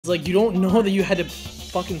Like, you don't know that you had to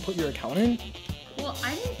fucking put your account in? Well,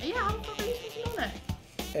 I didn't. Yeah, how the fuck are you supposed to know that?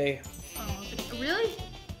 Hey. Oh, really?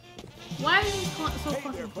 Why are you so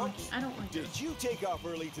fucking funky? I don't like Did this. you take off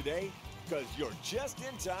early today? Because you're just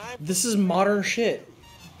in time. This is modern shit.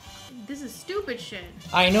 This is stupid shit.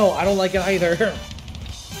 I know, I don't like it either.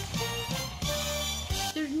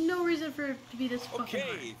 There's no reason for it to be this fucking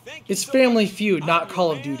hard. Thank you It's so Family much. Feud, not I'm Call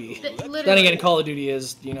your of man. Duty. Literally. Then again, Call of Duty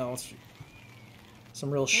is, you know, some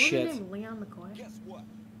real What was shit. his name? Leon McCoy? Guess what?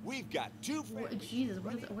 We've got two families. Jesus,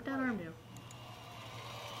 what that arm do?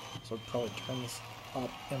 So I'll probably turn this up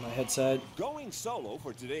in my headset. Going solo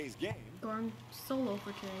for today's game. Going solo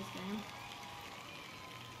for today's game.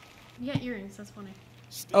 You got earrings, that's funny.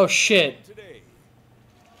 Oh shit. Today.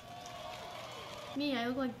 Me, I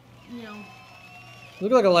look like, you know, You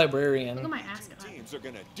look like a look at librarian. my ascot. Teams are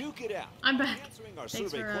gonna duke it out. I'm back. Answering our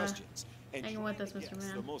Thanks survey for questions and hanging with us, trying to Mr. guess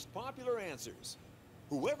Man. the most popular answers.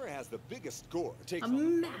 Whoever has the biggest score takes A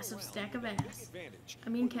home massive round stack of with big ass. advantage, I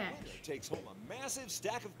mean where the cash. winner takes home a massive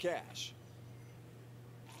stack of cash.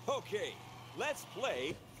 Okay, let's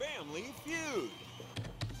play Family Feud.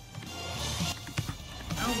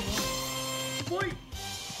 Oh boy. Boy.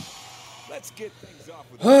 Let's get things off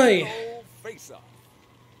with Hey. a good old face-off.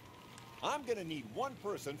 I'm gonna need one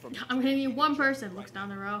person from. I'm gonna need one person. Looks down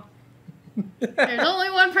the row. There's only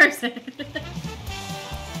one person.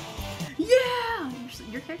 Yeah!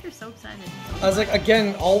 Your character's so excited. I was like,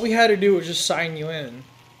 again, all we had to do was just sign you in.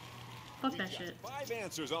 Fuck that shit. 5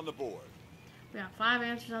 answers on the board. We got 5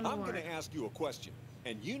 answers on the I'm board. gonna ask you a question,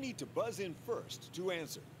 and you need to buzz in first to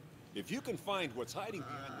answer. If you can find what's hiding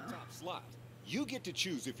behind the top slot, you get to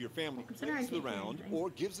choose if your family Consider I plays the can't hear round anything. or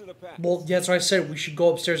gives it a pass. Well, yeah, that's what I said. We should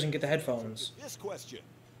go upstairs and get the headphones. This question.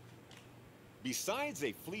 Besides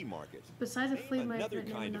a flea market, Besides a name flea market, another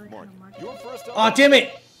name kind another of kind market. of market. You're first on. Aw, damn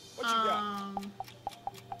it! What you got?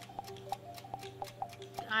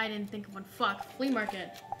 I didn't think of one. Fuck. Flea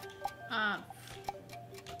market.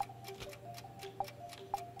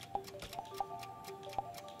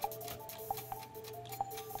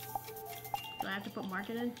 Do I have to put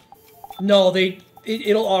market in? No,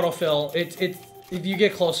 it'll autofill. If you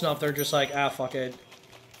get close enough, they're just like, ah, fuck it.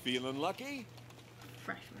 Feeling lucky?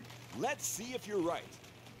 Freshman. Let's see if you're right.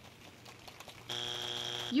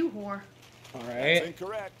 You whore. All That's right.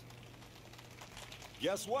 incorrect.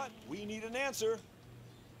 Guess what? We need an answer.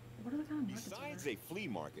 What are the kind of markets Besides are there? a flea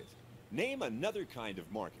market, name another kind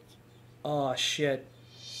of market. Oh shit.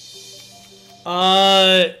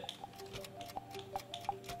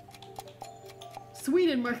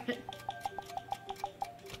 Sweden market.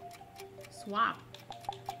 Swap.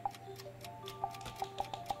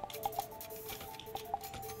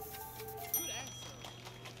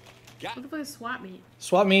 Got What the fuck is swap meet?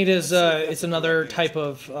 Swap meet is it's another type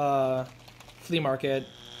of flea market.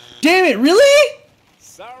 Damn it! Really?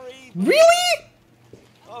 Sorry. Really?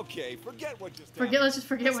 Okay, forget what just Forget. happened. Let's just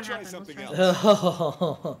forget Let's what try happened. something Let's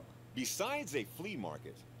else. Besides a flea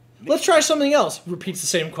market, Let's try something else. Repeats the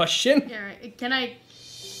same question. Yeah, right. Can I?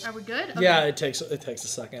 Are we good? Okay. Yeah, it takes a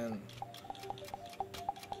second.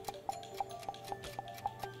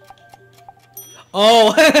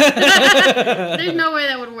 Oh. There's no way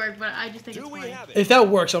that would work, but I just think do it's we funny. have it? If that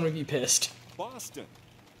works, I'm gonna be pissed. Boston.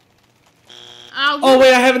 Oh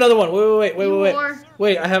wait, I have another one. Wait. You whore.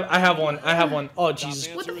 Wait, I have one. Oh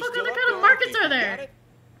Jesus. What the Answer is fuck still other up kind of there. markets Think are you there? got it?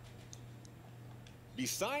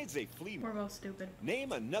 Besides a flea We're market, both stupid.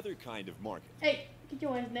 name another kind of market. Hey, get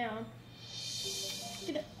your ass down.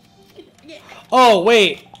 Get it. Yeah. Oh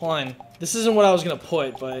wait, hold on. This isn't what I was gonna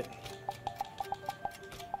put, but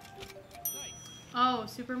Oh,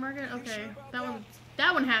 supermarket. Okay,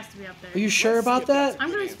 that one has to be up there. are you sure Let's see about if that's that? I'm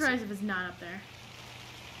gonna be Good surprised if it's not up there.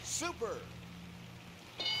 Super.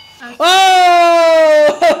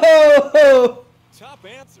 Oh! Top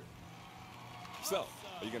answer. So,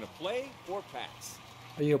 are you gonna play or pass?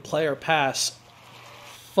 Are you a play or pass?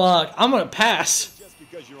 Fuck, I'm gonna pass. Just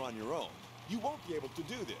because you're on your own, you won't be able to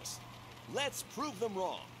do this. Let's prove them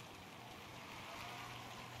wrong.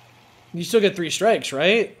 You still get 3 strikes,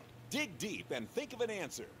 right? Dig deep and think of an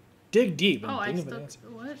answer. Dig deep. And Oh, I think of still. an answer.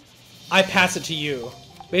 What? I pass it to you.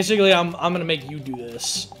 Basically, I'm gonna make you do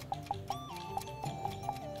this.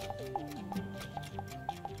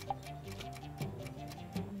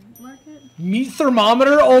 Market. Meat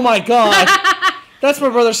thermometer? Oh my god. That's my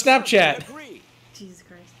brother's Snapchat. Agree. Jesus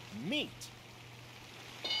Christ. Meat.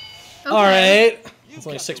 Okay. Alright. You've It's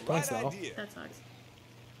only got 6 the points right though. idea. That sucks.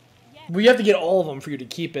 We have to get all of them for you to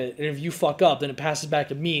keep it. And if you fuck up, then it passes back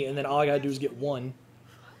to me, and then all I gotta do is get 1.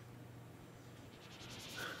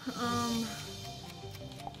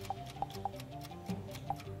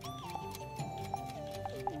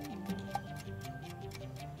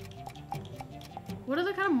 What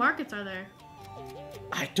other kind of markets are there?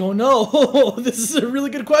 I don't know. This is a really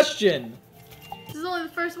good question. This is only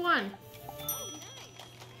the first one.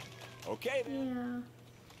 Okay. Then.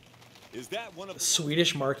 Yeah. Is that one of the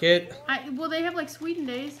Swedish market. Well, they have like Sweden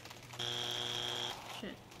days.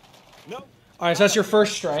 Shit. No. All right, so that's your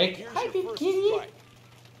first strike. Here's Hi, your big first kitty. strike.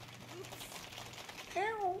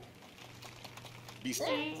 Be still.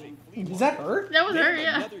 Does that hurt? That was her, Name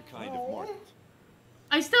yeah. Another kind of market.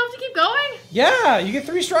 I still have to keep going? Yeah, you get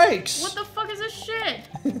 3 strikes. What the fuck is this shit?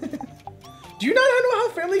 Do you not know how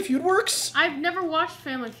Family Feud works? I've never watched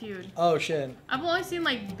Family Feud. Oh shit. I've only seen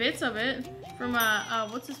like bits of it from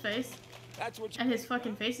what's his face? That's what you And his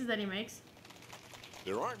fucking faces that he makes.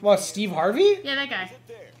 There aren't What, many Steve Harvey? Yeah, that guy. answers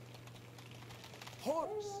there.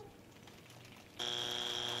 Horse.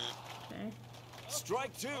 Okay.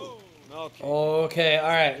 Strike 2. Okay. Okay, all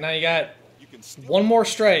right. Now you got You can still 1 more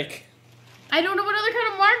strike. I don't know what other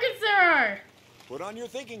kind of markets there are. put on your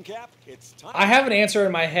thinking cap. It's time. I have an answer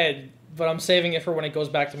in my head, but I'm saving it for when it goes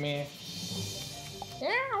back to me.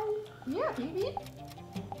 Yeah, baby.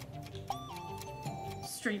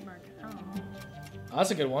 Street market. I don't know. Oh,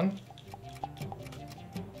 that's a good one.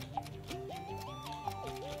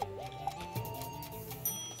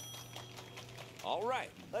 All right.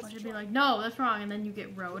 Let's I should try. be like, no, that's wrong, and then you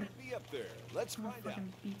get road. Be up there. Let's I'm gonna find out.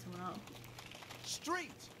 fucking beat someone up.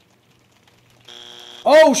 Street.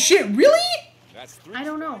 Oh shit! Really? That's 3. I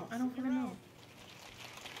don't know. I don't fucking know.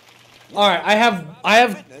 All right, I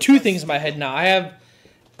have 2 things in my head now. I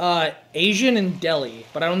have Asian and deli,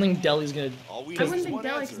 but I don't think deli's gonna. All we I need wouldn't is think one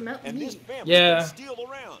deli answer, smell and this meat. family Yeah. can steal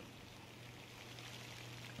around.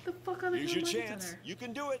 What the fuck other Here's kind your of markets chance. are there? You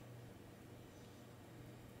can do it.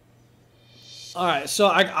 All right, so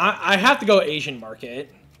I have to go Asian market.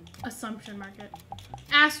 Assumption market.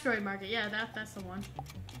 Asteroid market. Yeah, that's the one.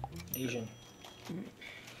 Asian.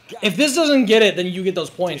 Got If this doesn't get it, then you get those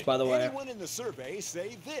points. By the way. Anyone in the survey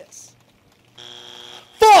say this?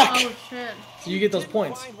 Fuck! Oh shit. So you get those Didn't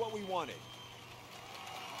points. Find what we wanted.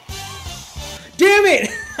 Damn it!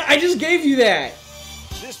 I just gave you that.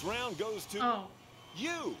 This round goes to Oh.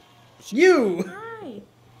 you. You. Hi.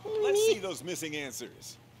 Let's see those missing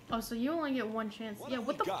answers. Oh, so you only get one chance. What Yeah, have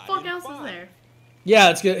what we the got fuck in else is 5? there? Yeah,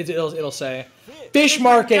 it's good. It'll say Fish. fish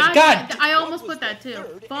market. God, God. I What almost was put that the too.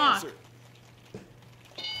 third Fuck. answer?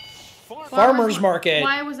 Farmer's market.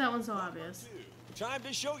 Why was that one so obvious? Time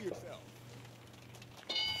to show yourself.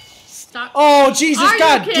 Stop. Oh Jesus! Are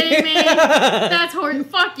God. you kidding me? That's horrible.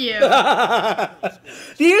 Fuck you.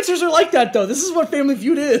 The answers are like that though. This is what Family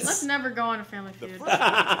Feud Let's is. never go on a Family The Feud. first one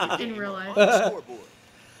to the In game real life. on the scoreboard.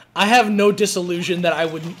 I have no disillusion that I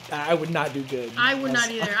would not do good. I would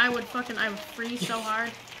not either. I would freeze so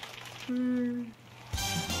hard.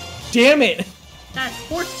 Damn it! That's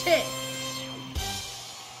horse shit.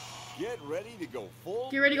 Get ready to go full.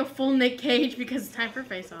 Get ready to go full Nick Cage because it's time for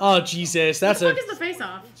Face Off. Oh Jesus, What that's the fuck a is the Face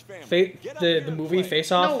Off? Each family. fa- Get up here the and movie play.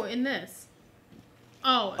 Face Off. No, in this.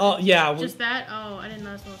 Oh. Oh yeah. Just that? Oh, I didn't know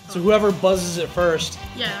that's what it was called. So whoever buzzes it first.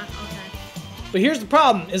 Yeah, okay. But here's the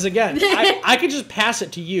problem: is again, I could just pass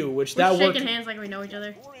it to you, which We're that shaking worked. hands like we know each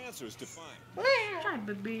other. 4 answers to find. Try,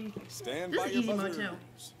 baby. Stand This by is your easy mode, buzzers. too.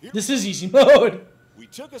 Here This is easy mode. we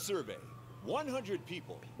took a survey. 100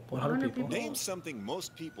 people. 100 people. Name something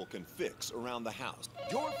most people can fix around the house.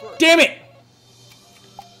 Your first. Damn it!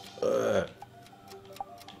 Oh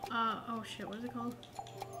shit, what is it called?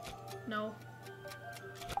 No.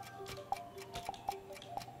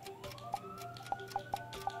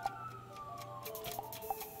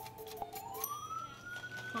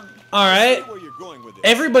 Plumbing. All See right. where you're going with this.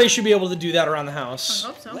 Everybody should be able to do that around the I house.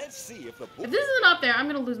 hope so. Let's see if the If this isn't up there, I'm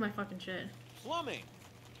gonna lose my fucking shit. plumbing.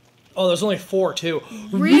 Oh, there's only 4 too.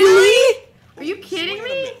 Really? Are you kidding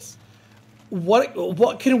Swing and a me? miss.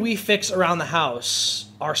 What can we fix around the house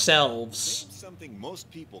ourselves? Name something most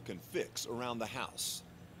people can fix around the house.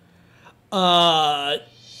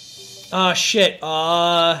 Shit.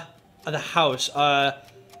 The house.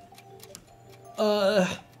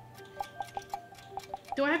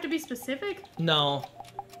 Do I have to be specific? No.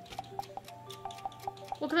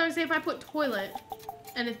 Well, because I would say if I put toilet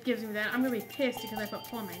and it gives me that, I'm gonna be pissed because I put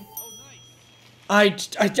plumbing. I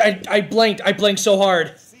blanked. I blanked so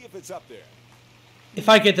hard. See if it's up there. If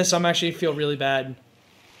I get this, I'm actually feel really bad.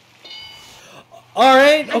 All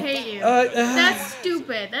right. I hate you. That's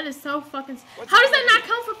stupid. That is so fucking. What's How does the that not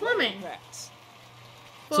count for plumbing? Pass.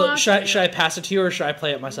 So Fuck should you. I pass it to you or should I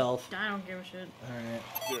play it myself? I don't give a shit. All right.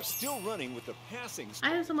 They're still running with the passing. I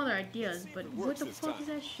have some other ideas, but it what works the this fuck time. is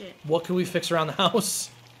that shit? What can we fix around the house?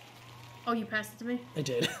 Oh, you passed it to me? I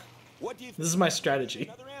did. What do you This think? is my strategy.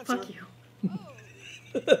 Another answer. Fuck you.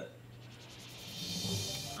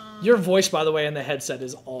 Your voice, by the way, in the headset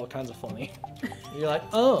is all kinds of funny. You're like,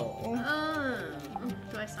 oh.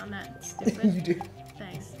 Do I sound that stupid? You do.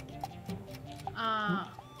 Thanks. You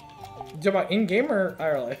talking about in-game or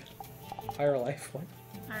IR life? IR life, what?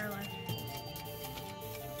 Higher life.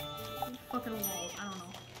 Fucking walls, I don't know.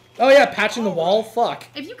 Oh yeah, patching the wall? Fuck.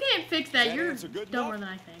 If you can't fix that, That you're answer good dumber enough? than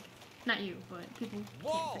I think. Not you, but people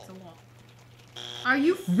can't fix a wall. Are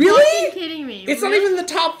you Really? fucking kidding me? It's not even in the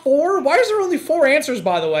top 4? Why is there only 4 answers,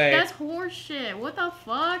 by the way? That's horseshit. What the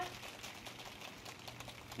fuck?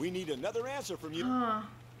 We need another answer from you.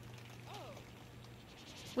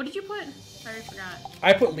 What did you put? I already forgot.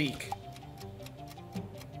 I put leak.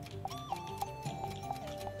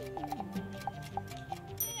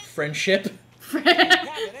 Friendship. Have an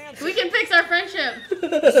answer. We can fix our friendship.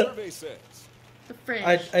 The survey says. The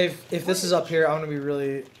fridge. If this is up here, I'm gonna be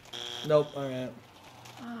really... Nope, alright.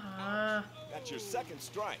 That's your second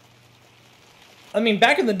strike. I mean,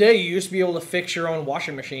 back in the day, you used to be able to fix your own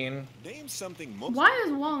washing machine. Name something most. Why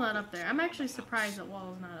is wall not up there? I'm actually surprised that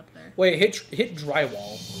wall is not up there. Wait, hit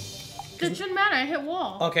drywall. It shouldn't matter. I hit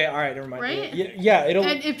wall. Okay, alright, never mind. Right? Yeah, it'll...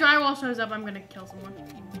 And if drywall shows up, I'm gonna kill someone.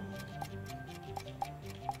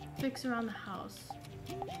 Fix around the house.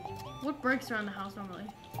 What breaks around the house normally?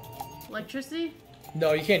 Electricity?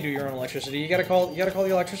 No, you can't do your own electricity. You gotta call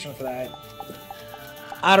the electrician for that.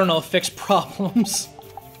 I don't know, fix problems.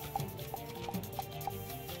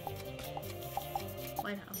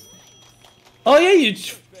 Lighthouse. Oh yeah, you...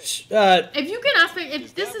 If you can ask me,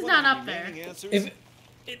 if this is not up there.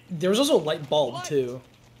 There was also a light bulb, too.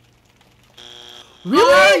 Are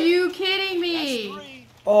Really? you kidding me?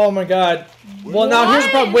 Oh my god. Well, now here's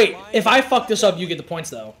the problem. What? Wait, if I fuck this up, you get the points,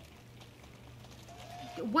 though.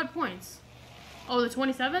 What points? Oh, the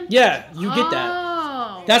 27? Yeah, you get that.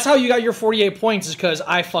 Oh. That's how you got your 48 points, is because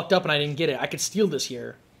I fucked up and I didn't get it. I could steal this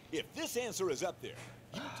here. If this answer is up there,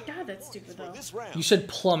 God, that's stupid, for though. this round. You said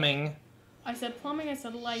plumbing. I said plumbing, I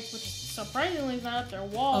said lights, which surprisingly is not up there.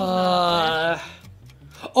 Walls not up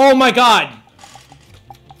there. Oh my god.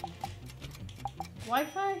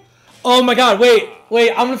 Wi-Fi? Oh my god, wait,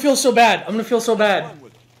 I'm gonna feel so bad. I'm gonna feel so bad. Run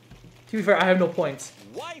with it. To be fair, I have no points.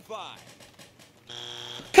 Wi-Fi.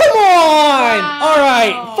 Come on! Wow.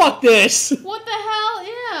 Alright, fuck this. What the hell?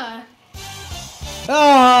 Yeah.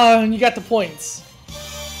 Ah, you got the points.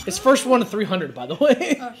 It's first one to 300, by the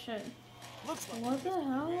way. Oh, shit. Looks like What the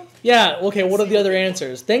hell? Yeah, okay, what are the other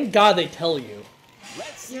answers? Thank God they tell you.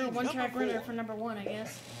 let's see You're a one-track number runner four. for number 1, I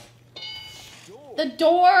guess. Door. The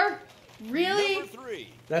door? Really? Number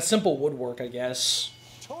 3. That's simple woodwork, I guess.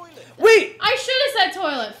 Toilet. Wait! I should have said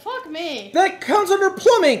toilet. Fuck me. That counts under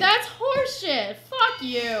plumbing! That's horseshit. Fuck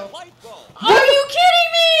you. Light bulb. Are you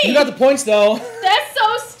kidding me? You got the points, though. That's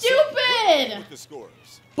so stupid. With the scores.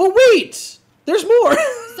 But wait! There's more!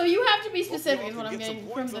 So you have to be specific is Hope what you I'm get some getting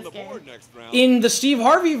from points on this the board game. next round. In the Steve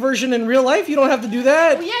Harvey version in real life, you don't have to do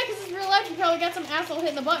that. Well, yeah, because in real life you probably got some asshole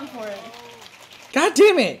hitting the button for it. God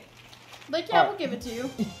damn it! Like, yeah, we'll give it to you.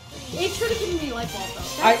 It should have given me a light bulb, though.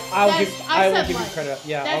 I will said give you light. credit.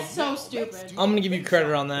 Yeah, That's so stupid. I'm gonna give you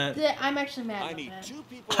credit on that. I'm actually mad I about need that. 2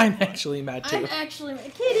 people. I'm actually mad too. I'm actually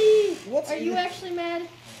mad. Kitty! What's Are you actually mad?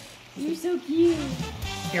 You're so cute.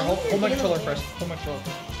 Here, hold my controller first. Hold my controller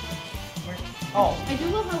first. Oh, I do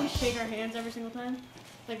love how we shake our hands every single time.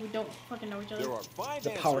 Like we don't fucking know each other. There are 5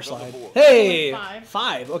 the answers power on slide. the board. Hey! Five.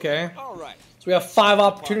 5, okay. All right. So we have 5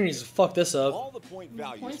 opportunities to fuck this up. All the point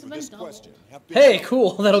values Points for have been this doubled. question have been Hey, doubled.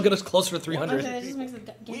 cool. That'll get us closer to 300. Okay, this just makes the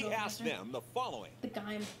game We go asked faster. them the following. The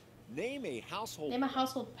guy. Name a household Name a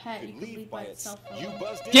household pet you could could leave leave by by its. itself. You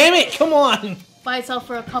buzzed in. Damn it! Come on! By itself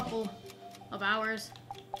for a couple of hours.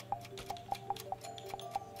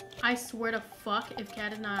 I swear to fuck, if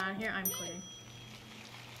Cat is not on here, I'm quitting.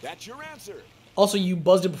 That's your answer. Also, you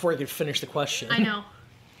buzzed it before I could finish the question. I know.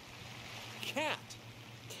 Cat.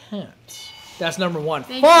 Can't. That's number 1.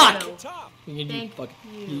 Thank Fuck! you. Top. Thank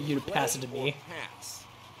you. You to pass it to Play me. or pass.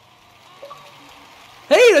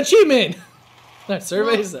 Hey, an achievement! That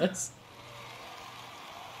survey Well, says.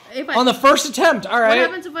 If I, On the first attempt, what alright.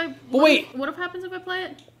 happens if I? wait. What if happens if I play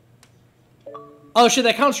it? Oh shit,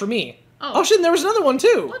 that counts for me. Oh. Oh shit, and there was another one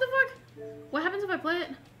too. What the fuck? What happens if I play it?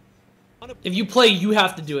 If you play, you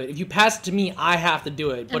have to do it. If you pass it to me, I have to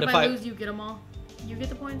do it. But And if if I lose, you get them all. You get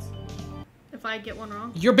the points. If I get one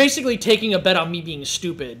wrong. You're basically taking a bet on me being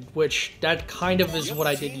stupid, which that kind of is what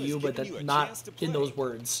I did to you, but that's not in those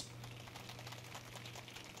words.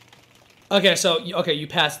 Okay, so you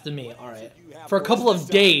passed to me. All right. For a couple of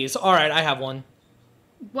days. All right, I have one.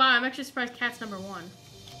 Wow, I'm actually surprised Cat's number 1.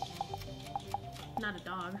 Not a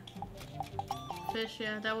dog. Fish,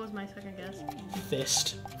 yeah, that was my second guess.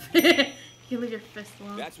 Fist. You leave your fist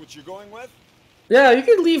alone. That's what you're going with? Yeah, you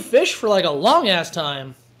could leave fish for like a long ass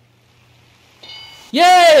time.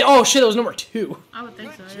 Yay! Oh shit, that was number 2. I would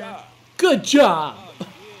think so, Good yeah. job. Good job.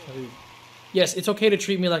 Yes, it's okay to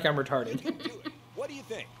treat me like I'm retarded. Do it. What do you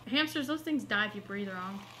think? Hamsters, those things die if you breathe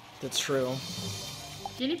wrong. That's true.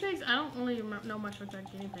 Guinea pigs? I don't really know much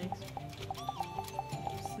about guinea pigs.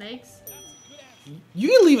 Snakes? You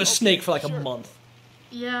can leave a snake for like sure. a month.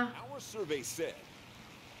 Yeah. Our survey said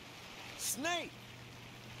snake.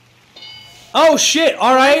 Oh shit!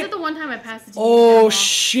 All Why is right. it the one time I passed it to Oh you?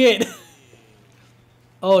 shit.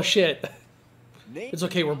 Oh shit. Name It's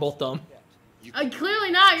okay. We're both dumb. You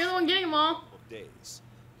Clearly not. You're the one getting them all. days.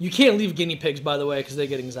 You can't leave guinea pigs, by the way, because they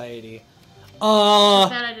get anxiety.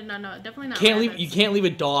 That I did not know. Definitely not. Can't leave. rabbits. You can't leave a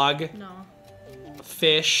dog. No.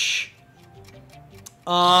 Fish.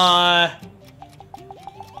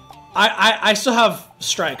 I still have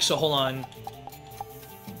strikes, so hold on.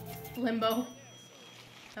 Limbo.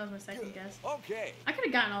 That was my second guess. Okay. I could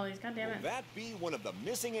have gotten all these. God damn Will it. that be one of the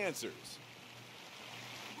missing answers?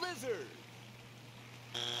 Lizard.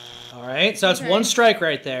 All right, so that's Okay. one strike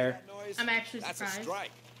right there. That noise? I'm actually That's surprised. a strike.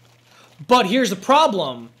 But here's the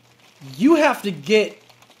problem: you have to get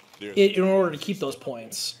There's it in order to keep those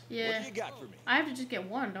points. What Yeah. do you got for me? I have to just get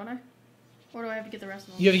one, don't I? Or do I have to get the rest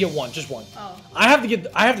of them? You have to get one, just one. Oh. I have to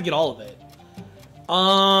get all of it.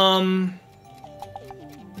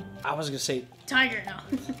 I was gonna say Tiger, no.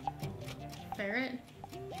 Ferret?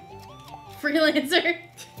 Freelancer?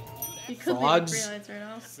 You could Frogs? leave a freelancer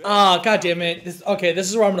now. oh god damn it. This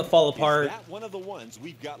is where I'm gonna fall apart. Is that one of the ones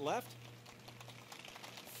we've got left?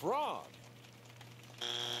 Frog.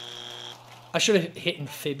 I should have hit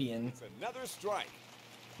amphibian. It's another strike.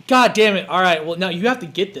 God damn it. Alright, well now you have to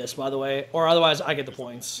get this, by the way, or otherwise I get the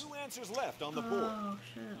points. 2 answers left on the board. Oh,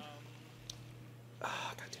 shit.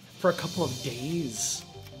 Oh, god damn it. For a couple of days.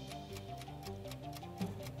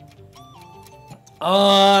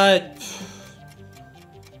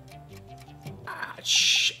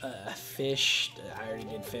 Fish. I already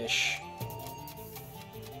did fish.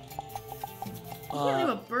 You can't leave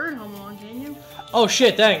a bird home alone, can you? Oh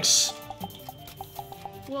shit, thanks.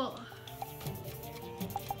 Well,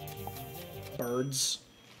 Birds.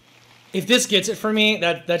 If this gets it for me,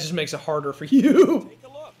 that just makes it harder for you. Take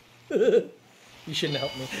a look. You shouldn't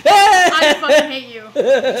help me. I fucking hate you.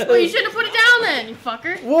 Well, you should have put it down then, you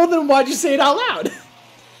fucker. Well, then why'd you say it out loud?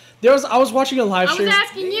 I was watching a live I stream. was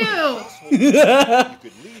asking you. You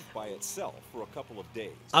could leave by itself for a couple of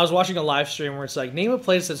days. I was watching a live stream where it's like, name a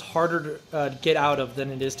place that's harder to get out of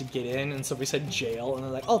than it is to get in, and somebody said jail, and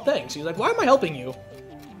they're like, oh, thanks. He's like, why am I helping you?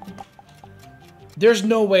 There's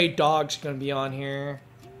no way dog's gonna be on here.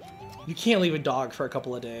 You can't leave a dog for a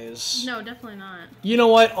couple of days. No, definitely not. You know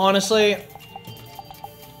what? Honestly,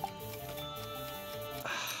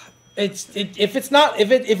 if it's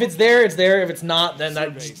there, it's there. If it's not, then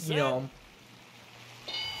that, you know.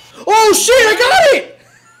 Oh shit! I got it.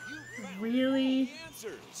 Really?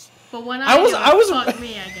 Answers. But when I was- fuck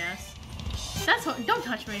me, I guess. That's what. Don't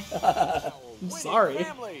touch me. Our winning Sorry.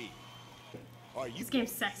 Family. Are you This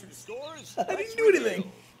game's keeping sexist. scores? I didn't do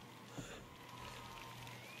anything.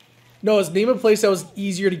 No, it's name a place that was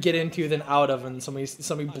easier to get into than out of, and somebody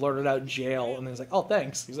blurted out jail, and then he's like, "Oh,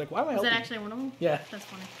 thanks." He's like, "Why am I Was helping?" that actually one of them? Yeah, That's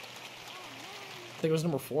funny. I think it was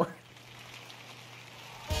number 4.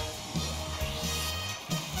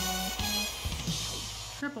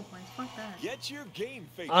 Triple points. Fuck that. Get your game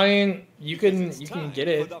face. I mean, you can It's get time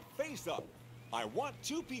it. For the face up. I want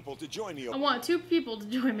 2 people to join me. I want 2 people to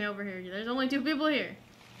join me over here. There's only 2 people here.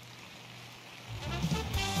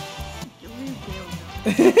 Give me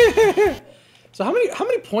a deal, Joe. So how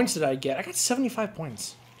many points did I get? I got 75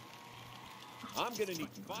 points. I'm gonna need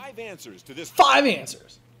 5 answers to this. 5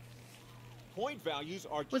 answers. Point values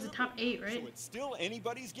are. Was it top 8, right? So it's still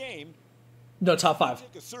anybody's game. No, top 5.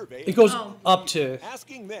 Take a survey. It goes Oh. up to.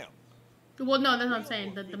 Asking them. Well, no, that's what I'm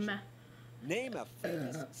saying. Name a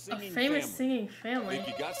famous A singing famous family. singing family. Think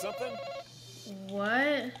you got something?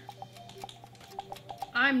 What?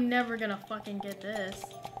 I'm never gonna fucking get this.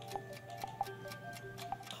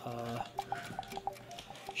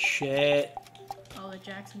 Shit. Oh, the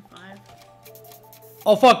Jackson 5.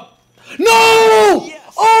 Oh fuck. No!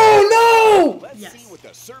 Yes. Oh no! Let's Yes. see what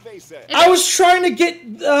the survey said. If I was trying to get.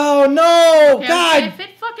 Oh no! Okay, God. if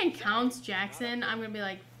it fucking counts Jackson, I'm gonna be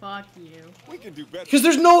like, fuck you. We can do better. Because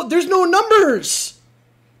there's no numbers.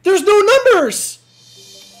 There's no numbers.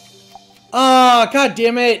 God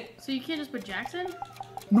damn it. So you can't just put Jackson?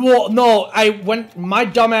 Well, no, my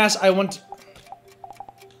dumbass, I went.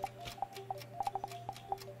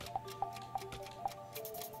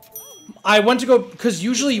 I went to go because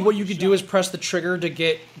usually what you could do is press the trigger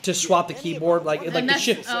to swap the keyboard, like the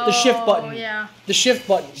shift button. Yeah. The shift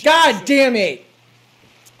button. God damn it!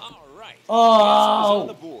 All right. Oh! On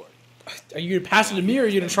the board. Are you gonna pass it to me or are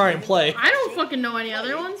you gonna try and play? I don't fucking know any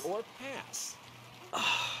other ones. Or pass.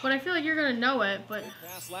 But I feel like you're gonna know it, but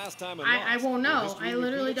Pass last time and I lost. won't Will know. history I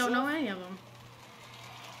literally repeat don't know itself? any of them.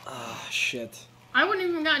 Ah, shit. I wouldn't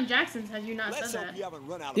even gotten Jackson's had you not Let's said hope that. you haven't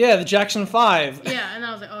run out of Yeah, the Jackson 5. Yeah, and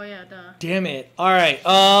I was like, oh yeah, duh. Damn it. Alright,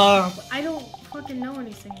 I don't fucking know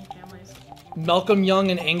any singing families. Malcolm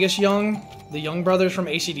Young and Angus Young, the Young brothers from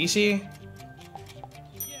AC/DC.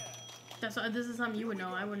 This is something you would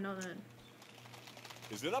know. I wouldn't know that.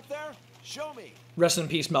 Is it up there? Show me. Rest in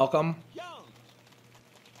peace, Malcolm. Young.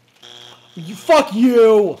 You fuck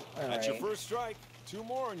you! That's your Alright. first strike. 2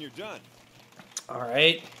 more and you're done.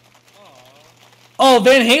 Alright. Oh,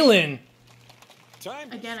 Van Halen!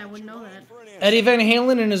 Time to Again, I search wouldn't your know mind that. for an answer. Eddie Van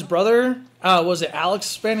Halen and his brother, was it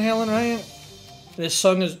Alex Van Halen, right? And his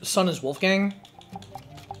son is Wolfgang.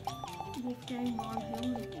 Wolfgang Von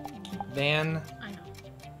Halen. Van. I know.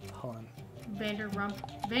 Hold on.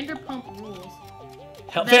 Vanderpump Rules.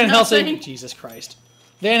 Van Van Helsing. Helsing. Jesus Christ.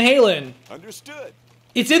 Van Halen. Understood.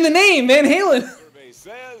 It's in the name, Van Halen. Survey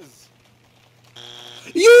says.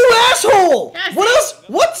 You asshole! Yes. What else?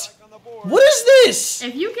 What? Back on the board. What is this?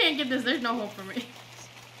 If you can't get this, there's no hope for me.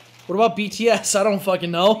 What about BTS? I don't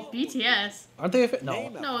fucking know. BTS. Aren't they? No.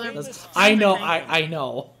 Name a No, they're. famous- I know. I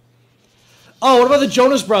know. Oh, what about the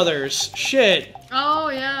Jonas Brothers? Shit. Oh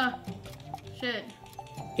yeah. Shit.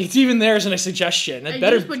 It's even there as a suggestion. It You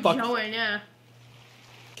better just put fuck. Joe in, yeah.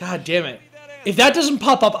 God damn it. If that doesn't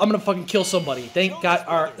pop up, I'm gonna fucking kill somebody. Thank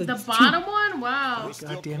God. The bottom one? Wow. We're still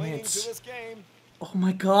God damn clinging it. to this game. Oh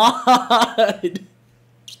my god.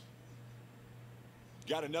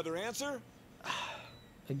 Got another answer?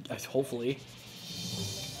 Hopefully.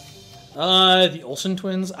 The Olsen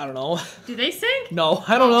twins? I don't know. Do they sing? No,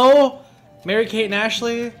 I don't know. Mary Kate and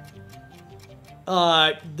Ashley.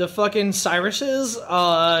 The fucking Cyruses.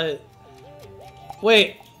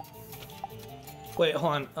 Wait. Wait,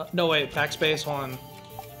 hold on. No, wait. Backspace, hold on.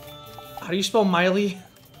 How do you spell Miley?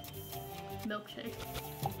 Milkshake.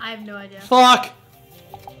 I have no idea. Fuck!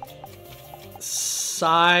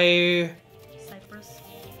 Cypress.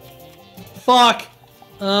 Fuck!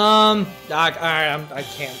 Alright, I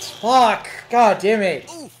can't. Fuck! God damn it.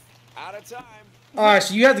 Oof. Out of time. Alright,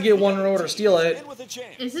 so you have to get one in order to steal it. In with a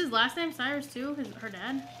chance. Is his last name Cyrus too? Her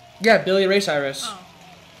dad? Yeah, Billy Ray Cyrus. Oh.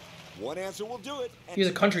 One answer will do it. and He's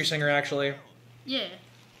a country singer, actually. Yeah.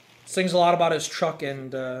 Sings a lot about his truck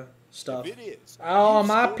and stuff. If it is, Oh, you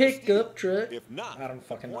my score a steal. pickup truck. If not, I don't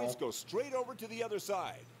fucking the points know. go straight over to the other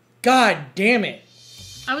side. God damn it.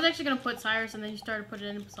 I was actually gonna put Cyrus and then you started putting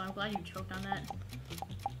it in, so I'm glad you choked on that.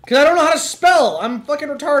 Because I don't know how to spell. I'm fucking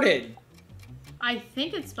retarded. I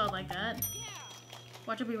think it's spelled like that.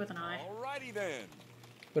 Watch it be with an I. Alrighty then.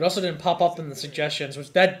 But it also didn't pop up in the suggestions,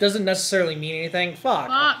 which that doesn't necessarily mean anything. Fuck.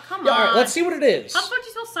 Fuck, come Yeah, alright, on. let's see what it is. How the fuck do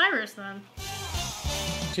you spell Cyrus then?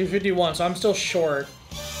 251, so I'm still short.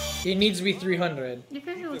 It needs to be 300. Your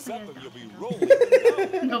character looks This like up a and you'll be dog.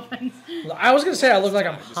 rolling. No offense. I was gonna say I look like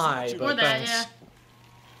I'm high, Or but that, thanks. yeah.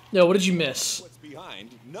 No, what did you miss? What's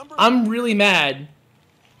behind? Number I'm really mad.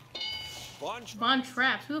 Von Von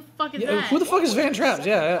Traps. Who the fuck is Yeah, that? who the fuck is Van Traps?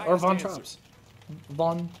 Yeah, or Von Traps.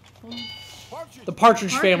 Von. Partridge. The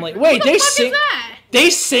Partridge Partridge Family. Who Wait, the they fuck sing. Is that? They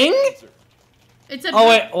sing? It's a Oh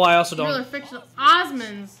wait. Oh, I also real or don't. fictional.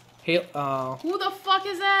 Osmonds. Hey, Who the fuck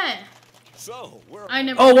is that? So, we're I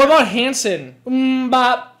never. Oh, what about Hanson?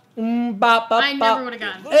 Bop. Bop. Bop. I never Bop. would have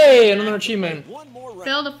gotten. Hey, another achievement. one more round.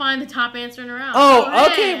 Failed to find the top answer in a round. Oh,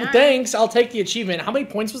 hey, okay. Well, alright. thanks. I'll take the achievement. How many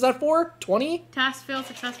points was that for? 20? Task failed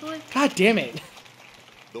successfully. God damn it.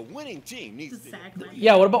 The winning team needs This is to sad, man.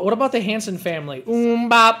 Yeah. What about the Hanson family?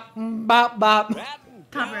 Bop. Bop. Bop. batten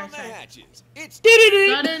Top down right the side. hatches. It's Dee-dee-dee.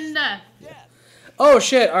 Sudden death. death. Oh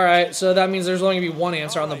shit. All right. So that means there's only gonna be one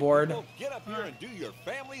answer on the Alright, board. people, get up here and do your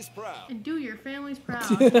families proud. And do your families proud.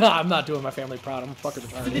 I'm not doing my family proud. I'm fucking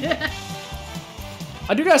retarded.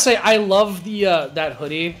 I do gotta say I love the that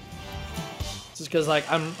hoodie. Just because like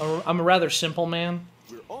I'm a rather simple man.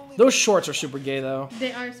 We're only Those shorts are super gay though.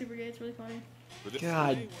 They are super gay. It's really funny. For this God.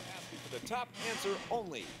 today, we're asking for the top answer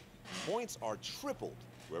only. Points are tripled.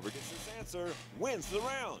 Whoever gets this answer wins the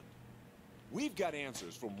round. We've got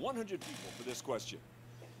answers from 100 people for this question.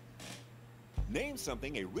 Name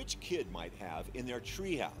something a rich kid might have in their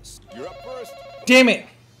treehouse. You're up first. Damn it.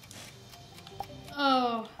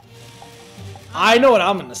 Oh. I know what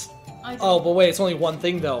I'm gonna. I Oh, but wait, it's only one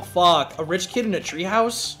thing though. Fuck, a rich kid in a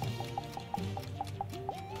treehouse?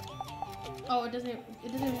 Oh, it doesn't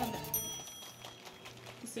even have that.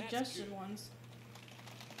 suggested ones.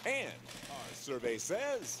 And our survey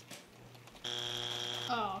says...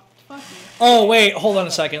 Oh, fuck you. Oh wait, hold on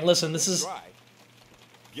a second. Listen, this is. Try.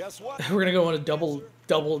 Guess what? We're gonna go on a double.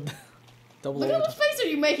 Look at what face are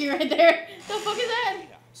you making right there? The fuck is that?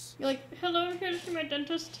 You're like, hello, here's my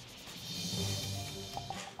dentist.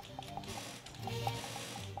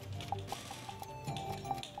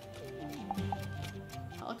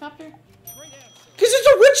 Helicopter? Because it's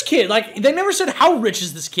a rich kid. Like, they never said how rich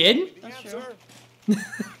is this kid. The That's answer. true.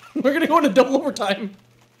 We're gonna go into double overtime.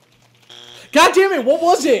 God damn it! What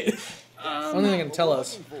was it? I don't think they can tell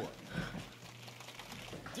us.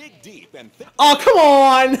 Dig deep and think. Oh come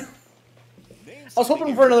on! Name I was hoping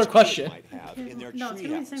something for a another rich kid question. might have in their No, it's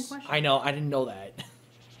gonna be the same treehouse. question. I know. I didn't know that.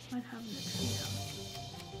 Might have in the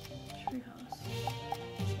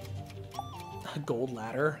treehouse. A gold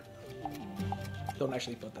ladder. Don't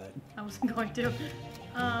actually put that. I wasn't going to.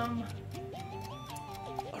 A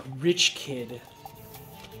rich kid.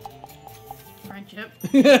 Friendship. I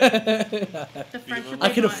The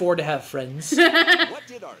friendship. can afford to have friends. What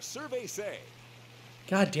did our survey say?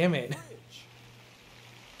 God damn it.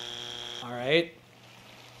 Alright.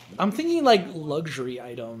 I'm thinking like luxury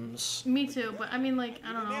items. Me too, but I mean, like,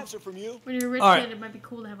 I don't An know. answer from you. When you're a rich All right. kid, it might be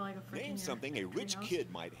cool to have like a fridge in Name your something a rich treehouse. kid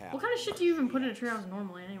might have. What kind of shit do you even put in a treehouse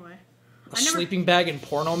normally, anyway? A sleeping bag and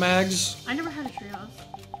porno mags. I never had a treehouse.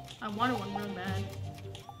 I wanted one really bad.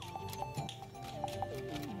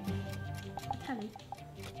 Telly.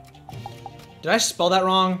 Did I spell that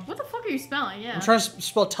wrong? What the fuck are you spelling? Yeah. I'm trying to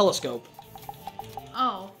spell telescope.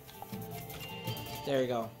 Oh, There you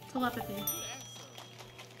go. telepathy.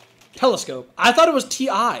 Telescope. I thought it was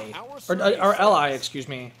T-I. Or L-I, excuse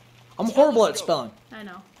me. I'm horrible at spelling. I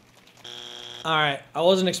know. Alright, I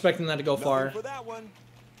wasn't expecting that to go Nothing far. for that one.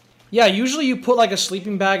 Yeah, usually you put like a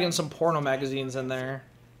sleeping bag and some porno magazines in there.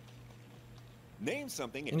 Name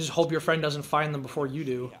something. And just hope your friend doesn't find them before you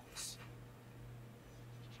do. Treehouse.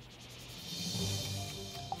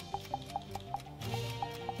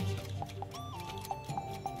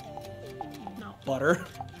 No. Butter.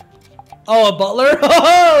 Oh, a butler?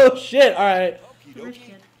 Oh, shit. Alright. Okey Rich dokey.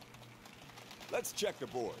 kid. Let's check the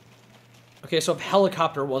board. Okay, so if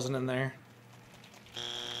helicopter wasn't in there.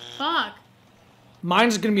 Fuck.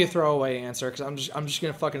 Mine's gonna be a throwaway answer, because I'm just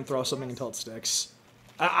gonna fucking throw something until it sticks.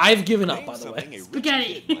 I've given up, Name by the something way. a rich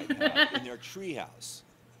Spaghetti. kid might have in their treehouse.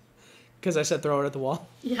 Because I said throw it at the wall.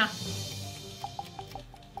 Yeah.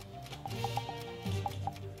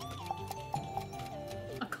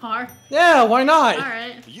 A car. Yeah, why not? All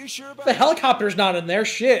right. Are you sure about The that? helicopter's not in there,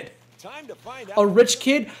 shit. Time to find out. A rich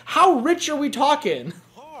kid? How rich are we talking?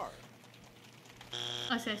 Car.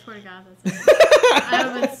 I say, I swear to God, that's it. I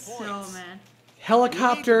would have been so mad. We need to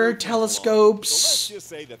Helicopter, move this along. So let's telescopes, just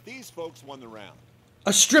say that these folks won the round.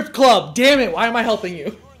 a strip club. Damn it, why am I helping you?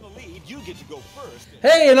 You're in the lead. You get to go first.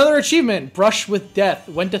 Hey, another achievement. Brush with death.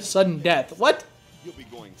 Went to sudden death. What? You'll be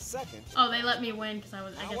going second. Oh, they let me win because I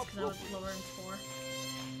guess because I was lower in score.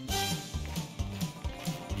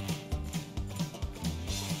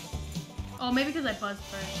 Oh, maybe because I buzzed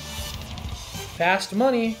first. Fast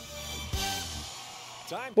money.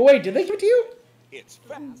 Time. But wait, did they give it to you? It's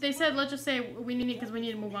fast. They said, let's just say we need it because we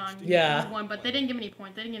need to move on. We Yeah. move on, but they didn't give me any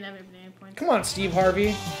points. They didn't give everybody any points. Come on, Steve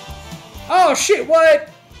Harvey. Oh, shit, what?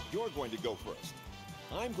 You're going to go first.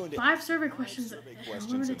 I'm going to 5 survey questions survey at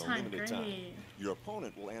questions limited in a time. limited Great. time. Your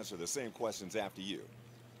opponent will answer the same questions after you.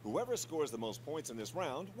 Whoever scores the most points in this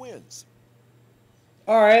round wins.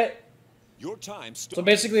 Alright. Your time starts. So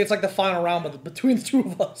basically, it's like the final round but between the two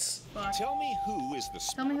of us. Fuck. Tell me who is the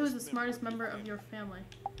Tell me who is the smartest member of your family.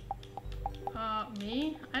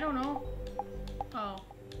 Me? I don't know. Oh.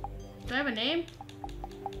 Do I have a name?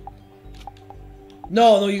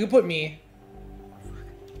 No, you can put me.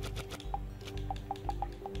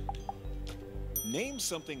 Name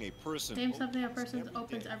something a person. Name something a opens person every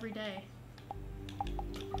opens day. every day.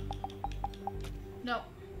 No.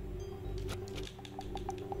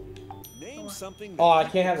 Name something. that Oh, I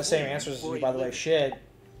people can't have the same clean answers as for you, a by the way. living. Shit.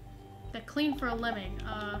 That clean for a living.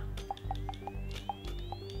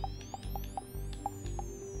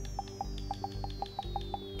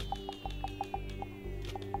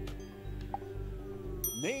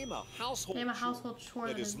 Name a household. Name a household chore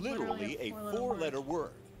that is literally a four-letter four-letter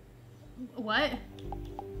word. What?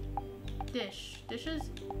 Dish.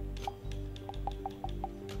 Dishes?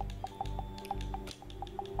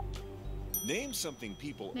 Name something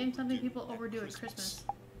people. Name something people overdo at Christmas.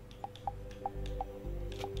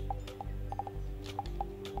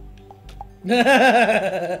 We're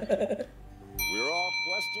all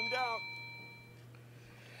questioned out.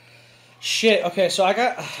 Shit. Okay, so I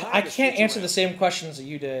can't answer the same questions that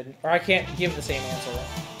you did, or I can't give the same answer.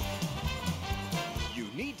 You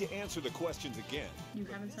need to answer the questions again. You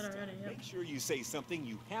haven't said already. Yep. Make sure you say something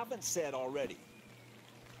you haven't said already.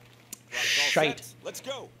 Shite. Let's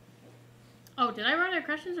go. Oh, did I run out of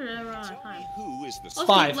questions or did I run out of Tell time? me who is the Oh,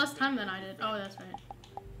 Five. less time than I did. Oh, that's right.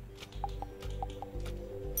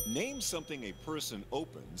 Name something a person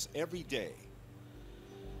opens every day.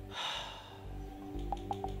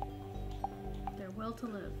 Their will to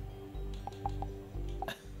live.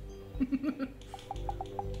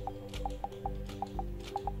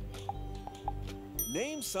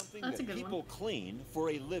 Name something That's a that good people clean for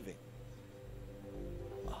a living.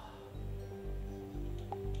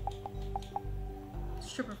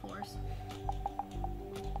 Stripper floors.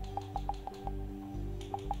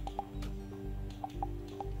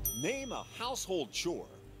 Name a household chore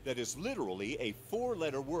that is literally a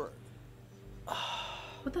 4-letter word.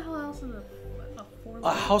 What the hell else is a A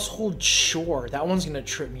four-letter? household chore. That one's gonna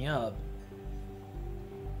trip me up.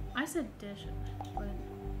 I said dish, but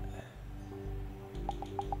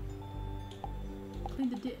clean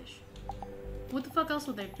the dish. What the fuck else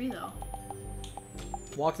would they be though?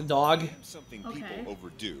 Walk the dog. Name something Okay. people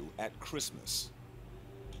overdo at Christmas.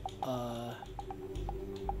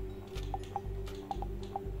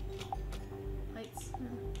 Lights.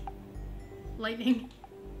 Lightning.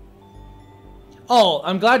 Oh,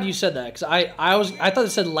 I'm glad you said that because I thought it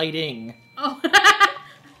said lighting. Oh.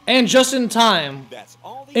 And just in time. That's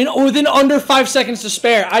all the And within under 5 seconds to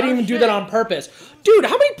spare. I didn't even do that on purpose. Dude,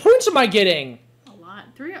 how many points am I getting? A lot.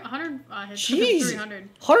 300 hits. Jeez. 300.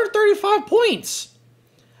 135 points.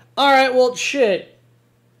 Alright, well, shit.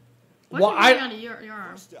 What's Well, your on your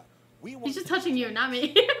arm? First up, we want He's just touching you, not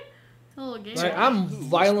me. It's a little game. Right, to I'm know who is the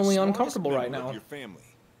violently smartest uncomfortable right member of now. Your family.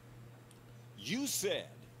 You said.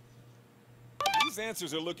 These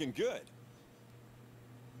answers are looking good.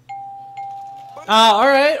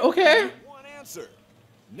 Alright, okay. One answer.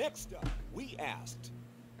 Next up, we asked.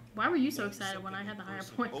 Why were you so excited when I had the higher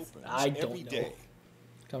points? Opens I don't every know. day.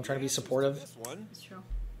 I'm trying to be supportive. This one. It's true.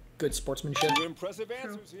 Good sportsmanship. Two impressive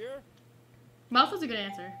answers here. Mouth was a good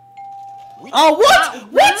answer. Oh, what? Wow,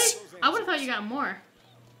 What? really? I would have thought you got more.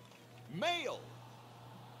 Mail.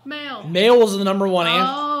 Mail. Mail was the number one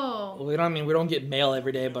answer. Oh. We don't get mail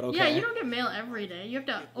every day, but okay. Yeah, you don't get mail every day. You have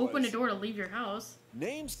to open a door to leave your house.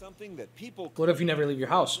 Name something that people. What if you never leave your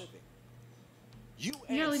house? You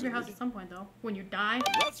You gotta leave your house answered. at some point, though. When you die.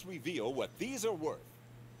 Let's reveal what these are worth.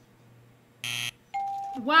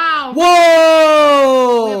 Wow.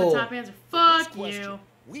 Whoa! We have a top answer. Fuck question, you.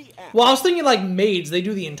 We asked. Well, I was thinking like maids. They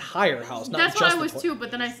do the entire house, not That's just what I the was por- too,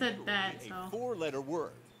 but then I said that, A so. 4-letter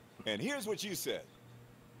word. And here's what you said.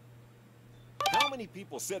 How many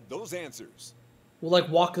people said those answers? Well, like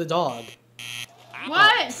walk the dog.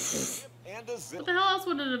 What? And a zip. What the hell else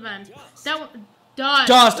would it have been? Dust. That one. Dust.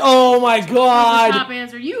 Dust. Oh my That was the top god.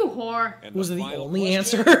 answer. You whore. And Was it the final only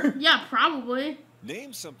question, answer? Yeah, probably.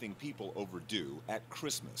 Name something people overdo at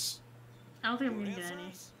Christmas. I don't think I'm Your gonna get any.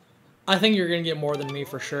 answers? I think you're gonna get more than me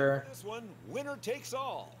for sure. This one, winner takes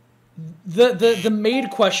all. The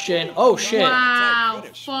maid question. Oh shit. Wow.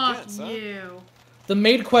 Finish. Fuck Yes, huh? you. The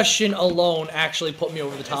maid question alone actually put me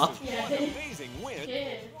over the top. This is one amazing win.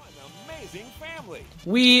 Yeah. One amazing family.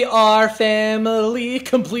 We are family.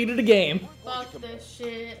 Completed a game. Fuck this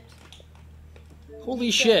shit.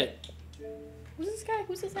 Holy shit. Who's this guy?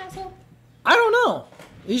 Who's this asshole? I don't know.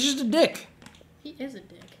 He's just a dick. He is a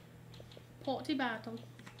dick. Porty battle.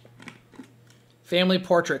 Family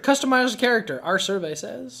portrait. Customize the character. Our survey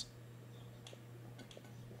says.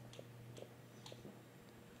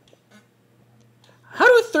 How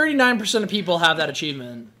do 39% of people have that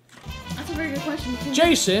achievement? That's a very good question.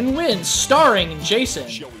 Jason wins, starring Jason.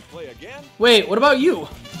 Shall we play again? Wait, what about you?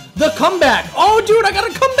 The comeback. Oh, dude, I got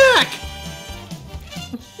a comeback.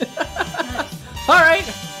 All right.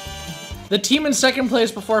 The team in second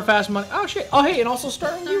place before Fast Money. Oh shit. Oh hey, and also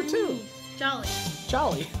starring you too. Jolly.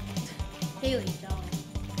 Jolly. Haley. Jolly.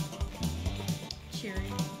 Cheery.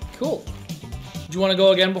 Cool. Do you want to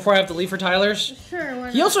go again before I have to leave for Tyler's? Sure.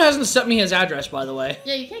 Why He not? also hasn't sent me his address, by the way.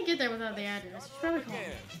 Yeah, you can't get there without the address. You should probably call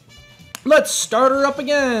him. Let's start her up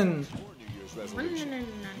again. Or New Year's No, resolution.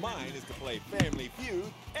 no. Mine is to play Family Feud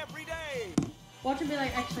every day. Watch him be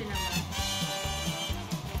like, actually, no.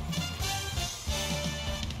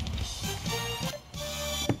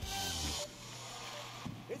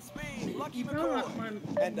 It's me, Lucky You really want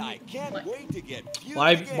McCoy. my- And I can't What? wait to get Feud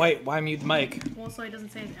Why? again. Why mute the mic? Well, so he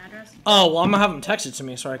doesn't say his address. Oh well, I'm gonna have him text it to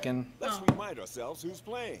me so I can. Let's Oh. remind ourselves who's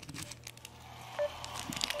playing.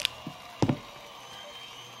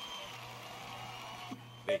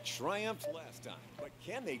 They triumphed last time, but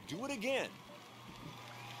can they do it again?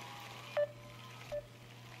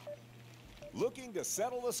 Looking to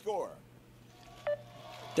settle the score.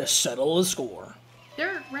 To settle the score.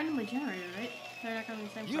 They're randomly generated, right? They're not going to be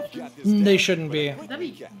the same You've questions. got this down, They shouldn't but a be. quick That'd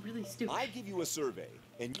be recap. really stupid. I give you a survey,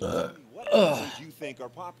 and you tell me what answers you think are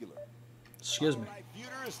popular. Excuse me. All right,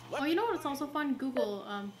 viewers, Oh, you know what? It's also fun. Google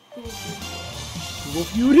Feud. Google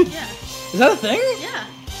Feud? Yeah. Is that a thing? Yeah.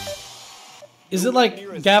 Is it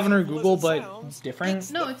like Gavin or Google, but different?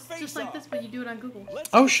 No, it's just like this, but you do it on Google. Let's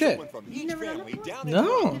Oh, get shit. someone from You each never done family that before? down in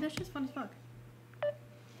No. Dude, that's just fun as fuck.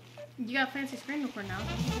 You got a fancy screen record now. You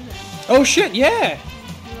can do that. Oh shit, yeah! Do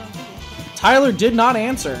it on Google. Tyler did not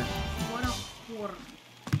answer. What a quarter.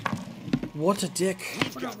 What a dick.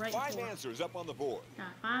 We've What a got right 5 for. answers up on the board. Got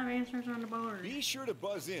 5 answers on the board. Be sure to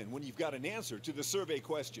buzz in when you've got an answer to the survey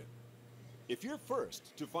question. If you're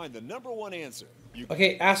first to find the number 1 answer, you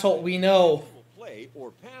Okay, asshole, we know. will play or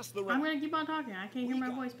pass the I'm round. gonna keep on talking. I can't hear We my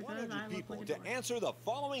got voice because 100 I look people like a to dork. answer the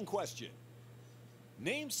following question.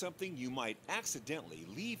 Name something you might accidentally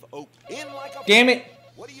leave open. In like a Damn it.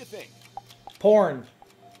 What do you think? Porn.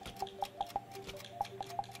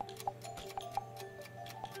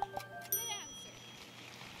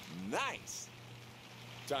 Nice.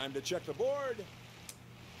 Time to check the board.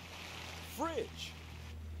 Fridge.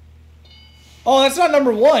 Oh, that's not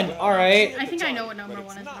number 1. Alright. I think I know But what number it's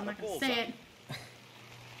 1 is, but not I'm a not gonna bullseye. say it.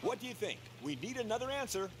 What do you think? We need another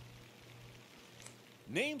answer.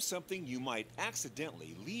 Name something you might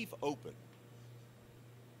accidentally leave open.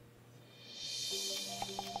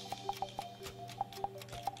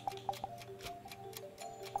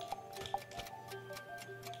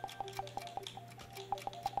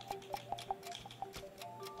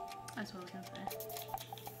 That's what I was gonna say.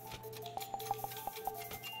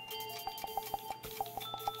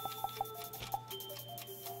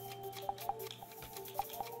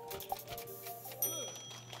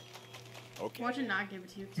 Okay. Watch it not give it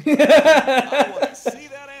to you. I want to see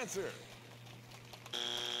that answer.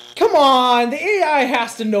 Come on, the AI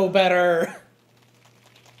has to know better.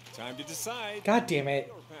 Time to decide. God damn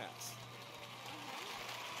it. Or pass.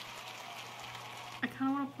 I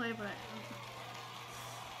kind of want to play, but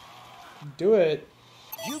Do it.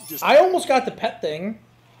 You've just I almost got the pet thing.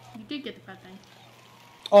 you did get the pet thing.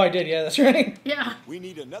 Oh, I did, yeah, that's right. Yeah. We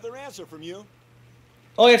need another answer from you.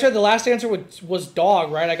 Oh, yeah, that's right, the last answer was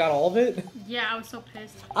dog, right? I got all of it. Yeah, I was so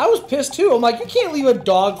pissed. I was pissed too. I'm like, you can't leave a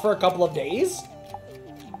dog for a couple of days.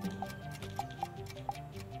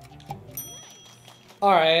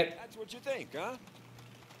 Alright, That's what you think, huh?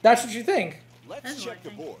 that's what you think. Let's That's what check I the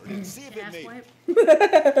think. board and see if it Ass made wipe.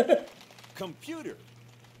 it. Computer.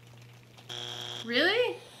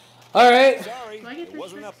 Really? Alright. Sorry, Do I get it three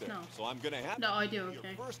wasn't up strikes? there. No. So I'm gonna have No, I do, your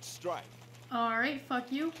okay. first strike. Alright,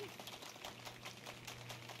 fuck you.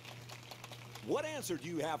 What answer do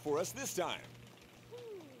you have for us this time?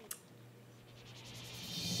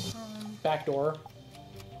 Back door.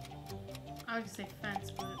 I was gonna say fence,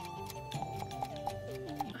 but...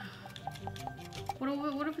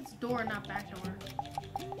 What if it's door, not back door?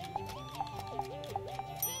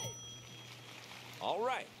 All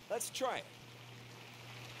right, let's try it.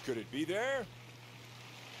 Could it be there?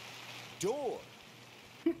 Door.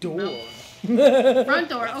 Door. Front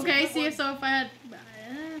door. Okay, see if so if I had...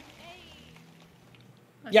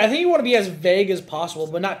 Yeah, I think you want to be as vague as possible,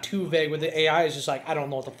 but not too vague. With the AI, is just like I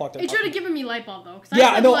don't know what the fuck they're It should have talking. given me light bulb though. 'Cause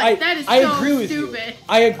Yeah, I said, no, like, that is I so agree with stupid. you.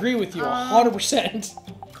 I agree with you 100%.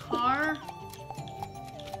 Car.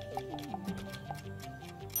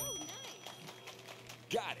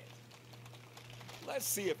 Got it. Let's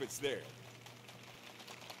see if it's there.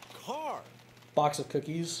 Car. Box of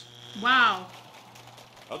cookies. Wow.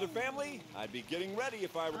 Other family? I'd be getting ready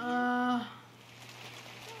if I were you.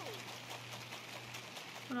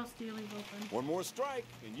 What else do you leave open? One more strike,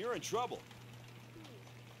 and you're in trouble.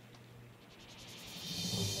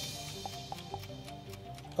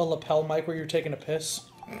 A lapel mic where you're taking a piss.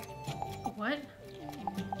 What?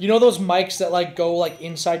 You know those mics that like go like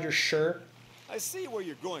inside your shirt, I see where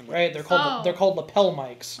you're going with right? this. They're called lapel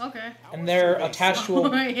mics, Okay. and they're attached to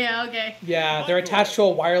a Yeah, okay. yeah they're attached to a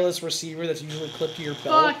wireless receiver that's usually clipped to your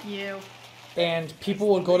belt. Fuck you. And people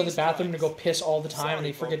will go to the bathroom to go piss all the time, and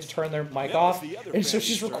they forget to turn their mic off. And so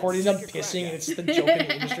she's recording them pissing, and it's the joke in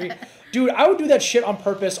the industry. Dude, I would do that shit on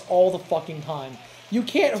purpose all the fucking time. You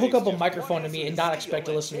can't hook up a microphone to me and not expect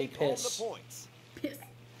to listen to me piss. Piss.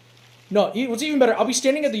 No, what's even better, I'll be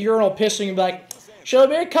standing at the urinal pissing and be like, she'll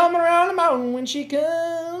be coming around the mountain when she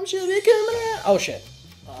comes, she'll be coming around. Oh shit.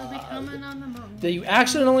 They'll be coming on the moon. That you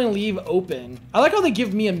accidentally leave open. I like how they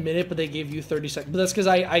give me a minute, but they give you 30 seconds. But that's because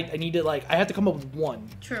I need to, like, I have to come up with one.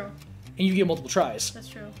 True. and you get multiple tries. That's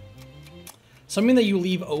true. Something that you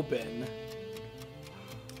leave open.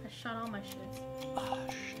 I shot all my shits. Oh,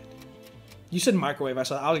 shit. You said microwave. I was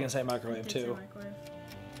gonna say microwave Did say too. microwave.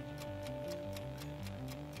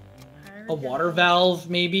 A water valve,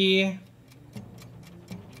 maybe.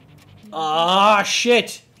 Ah,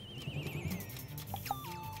 shit.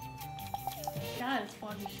 God, it's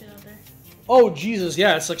foggy shit out there. Oh, Jesus,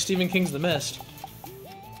 yeah, it's like Stephen King's The Mist.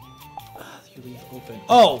 You leave open.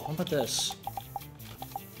 Oh, what about this?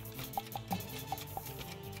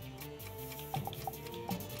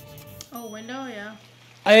 Oh, window, yeah.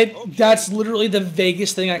 That's literally the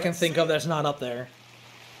vaguest thing I can think of that's not up there.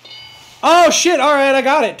 Oh, shit, alright, I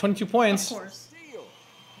got it. 22 points. Of course.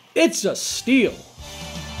 It's a steal.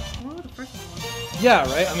 What was the first one? Yeah,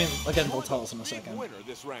 right? I mean, again, they'll tell us in a second. Winner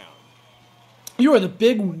this round. You are the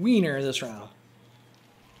big wiener this round.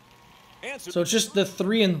 Answer. So it's just the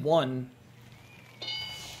 3 and 1.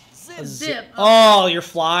 Zip. Oh, your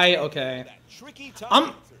fly? Okay. That tricky time I'm...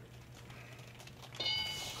 answer.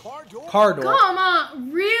 Car door. Car door. Come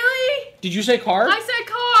on, really? Did you say car? I said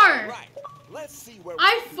car. Right. Let's see where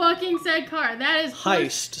I fucking said car. That is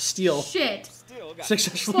Heist. Steal. shit. still got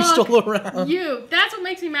Successfully Fuck stole around. You. That's what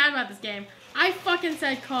makes me mad about this game. I fucking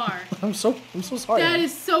said car. I'm so sorry. That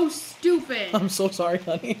is so stupid. I'm so sorry,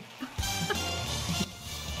 honey.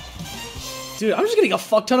 Dude, I'm just getting a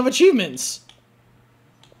fuck ton of achievements.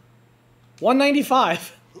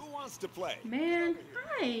 195. Who wants to play? Man,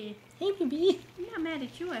 hi. Hey, baby. I'm not mad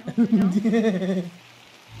at you, I hope you know.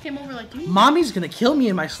 Came over like, dude, Mommy's gonna kill me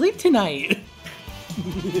in my sleep tonight. wake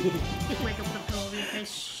up with a pillow over your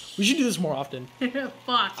face. We should do this more often.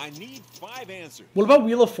 Fuck. I need 5 answers. What about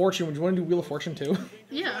Wheel of Fortune? Would you want to do Wheel of Fortune too?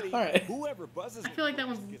 Yeah. Ready? Alright. Whoever buzzes I feel like that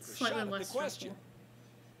one's gets a slightly shot at less the question. stressful.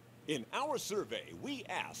 In our survey, we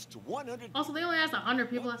asked 100 Also, they only asked 100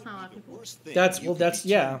 people. That's not a lot of the people. worst thing That's you well. could That's be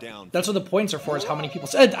yeah. turned down That's for. what the points are for. Is how many people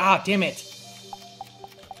said. Ah, damn it.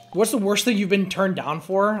 What's the worst thing you've been turned down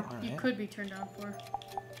for? All You right. could be turned down for.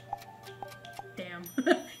 Damn.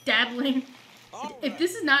 Dabbling. All If right.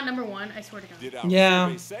 this is not number 1, I swear to God. Did our Yeah.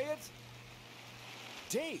 survey say it?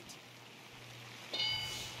 Date,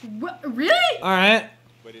 What? Really? All right.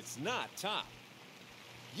 but it's not top.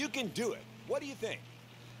 You can do it. What do you think?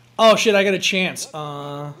 Oh shit! I got a chance.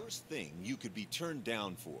 Worst thing you could be turned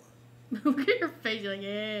down for. Look at your face. You're like,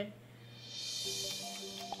 yeah.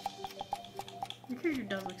 Your character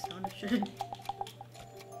does look stoned as shit.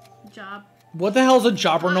 Job. What the hell's a I was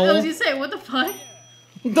jobbernoll? gonna say, what the fuck?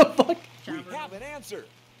 What the fuck? We Jobber. have an answer.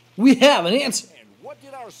 We have an answer. And what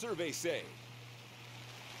did our survey say?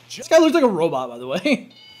 This guy looks like a robot, by the way.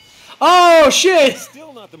 Oh shit!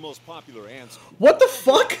 Still not the most popular answer. What the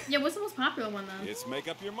fuck? Yeah, what's the most popular one then? It's make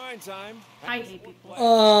up your mind time. I hate people.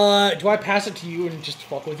 Do I pass it to you and just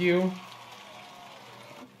fuck with you?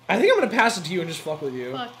 I think I'm gonna pass it to you and just fuck with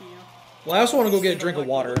you. Fuck you. Well, I also want to go get a drink of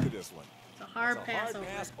water. Look at this one. It's a hard It's a pass hard over.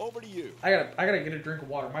 pass over to you. I gotta get a drink of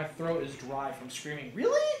water. My throat is dry from screaming.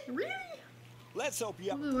 Really? Really? Let's hope you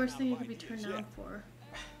have Probably the worst thing you could be ideas, turned yeah. down for.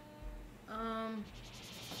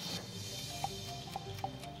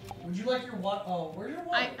 Would you like your water? Oh, where's your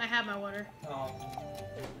water? I have my water. Oh.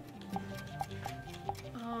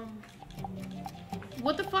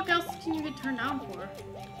 What the fuck else can you get turned down for?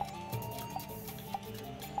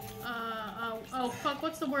 Oh, fuck,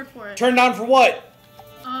 what's the word for it? Turned down for what?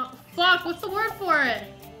 Fuck, what's the word for it?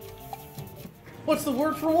 What's the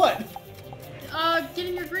word for what?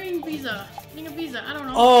 Getting your green visa. Getting a visa, I don't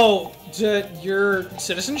know. Oh, your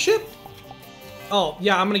citizenship? Oh,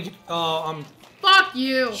 yeah, I'm gonna get, Fuck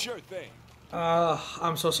you! Sure thing.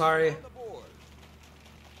 I'm so sorry. On the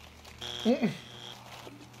board.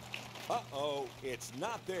 Uh-oh, it's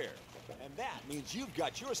not there. And that means you've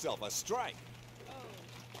got yourself a strike.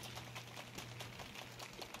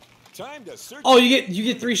 Time to search. Oh, you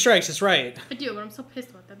get 3 strikes, that's right. I do, but I'm so pissed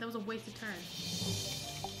about that. That was a wasted turn.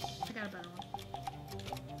 I got a better one.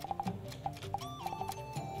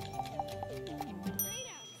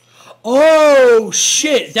 Oh,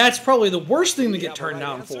 shit! That's probably the worst thing to get turned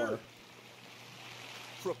down for.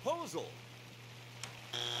 Proposal.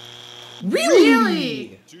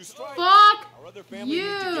 Really? 2 strikes. Fuck Our other family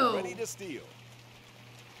needs to you. get ready to steal.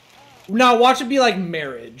 Now, watch it be like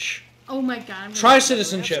marriage. Oh my god. I'm gonna- Try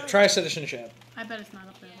citizenship. Try citizenship. I bet it's not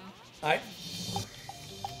up there though. I.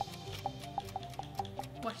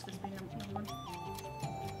 Watch this be number 1.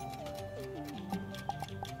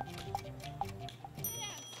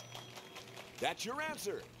 That's your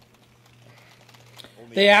answer.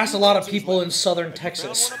 Only They asked a 2 lot of answers people left. in southern Have you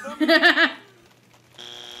Texas. found one of them?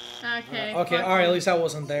 Okay. Okay, fuck alright, you. at least that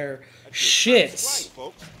wasn't there. That's your first Shit. strike,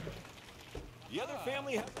 folks. The other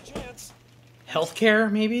family has a chance.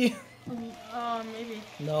 Healthcare, maybe? Maybe.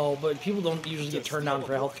 No, but people don't usually get turned down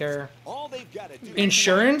for healthcare. All they've got to do is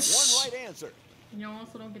Insurance? one right answer. You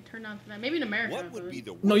also don't get turned down for that. Maybe in America. What would be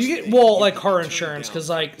the No, worst you get thing well you like could car be turned insurance down because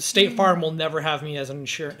for? like State Farm will never have me as an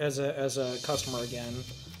as a customer again.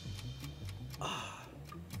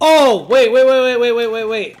 Oh wait.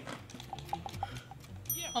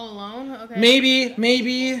 All alone? Okay.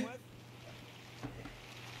 Maybe.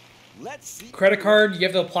 Let's see. Credit card, you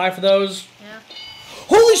have to apply for those. Yeah.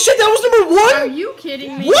 Holy shit, that was number Are one? you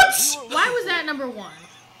kidding me? What? Why was that number one?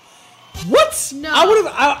 What? No.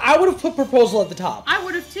 I would have put proposal at the top. I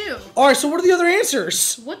would have too. Alright, so what are the other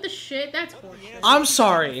answers? What the shit? That's horseshit. I'm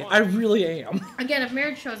sorry. I really am. Again, if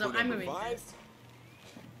marriage shows up, For I'm gonna number be 5, pissed.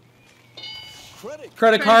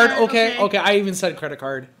 Credit card? card, Okay, I even said credit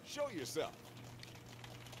card. Show yourself.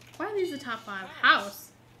 Why are these the top 5? House.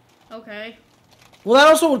 Okay. Well, that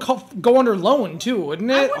also would go under loan too,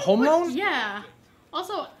 wouldn't I it? wouldn't Home put- loan? Yeah.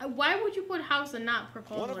 Also, why would you put house and not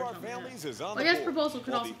proposal One of or our something? families is on I the guess board. proposal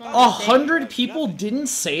could Well, also the fall under 100 people didn't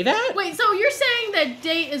say that? Wait, so you're saying that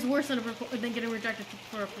date is worse than than getting rejected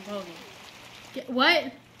for a proposal?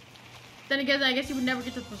 What? Then again, I guess you would never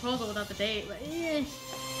get to the proposal without the date. But,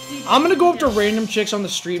 I'm gonna go up to random chicks on the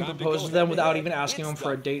street and Time to propose go to them head without to even head. asking them It's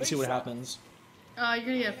for a the date and see what face-off. happens. you're gonna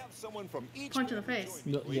We get have someone from each punch in the face.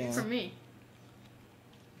 join, please. Yeah. From me.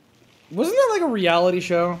 Wasn't that like a reality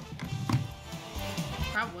show?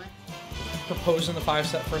 Probably. Propose in the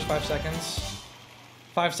first 5 seconds.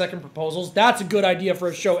 5-second proposals. That's a good idea for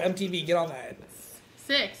a show. MTV, get on that.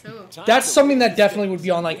 6. Ooh. Time That's to something that win. definitely would be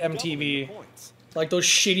on like Double MTV. your points. Like those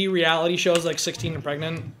shitty reality shows like 16 and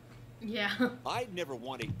Pregnant. Yeah. I'd never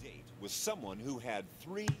want a date with someone who had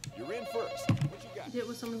 3. You're in first. What you got? Did it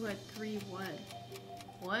with someone who had 3 what?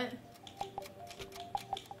 What?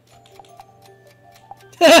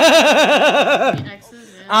 The exes,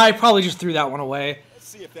 yeah. I probably just threw that one away. Let's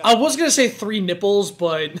see if that I was gonna say 3 nipples,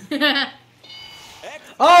 but Excellent.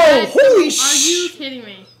 oh, holy Are you sh! kidding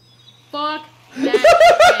me? Fuck that shit.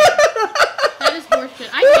 That is horseshit.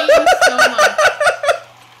 I hate you so much.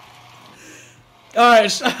 All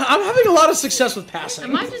right, so I'm having a lot of success with passing.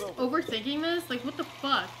 Am I just overthinking this? Like, what the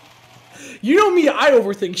fuck? You know me, I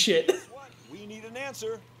overthink shit. What? We need an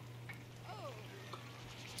answer.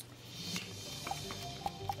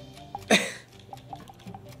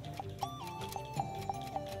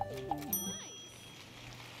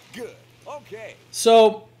 Good. Okay.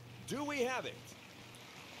 So, Do we have it?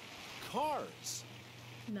 Cars.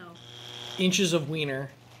 No. inches of wiener.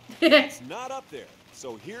 It's not up there.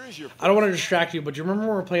 So here is your. I don't want to distract you, but do you remember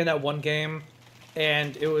when we were playing that one game,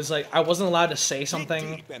 and it was like I wasn't allowed to say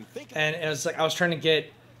something, and it was like I was trying to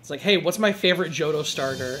get. It's like, hey, what's my favorite Johto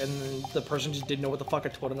starter? And then the person just didn't know what the fuck a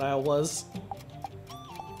Totodile was.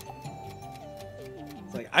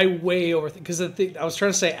 It's like I way overthink because I was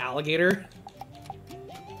trying to say alligator.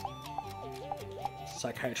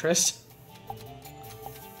 Psychiatrist.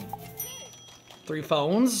 3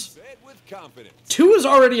 phones. Say it with confidence. 2 is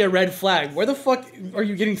already a red flag. Where the fuck are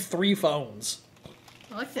you getting 3 phones?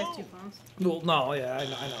 Alexa has 2 phones. Well, no, yeah, I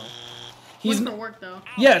know. One's for work, though.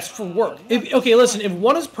 Yeah, it's for work. Okay, listen, if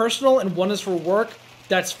one is personal and one is for work,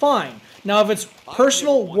 that's fine. Now, if it's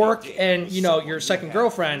personal, work, and, you know, your second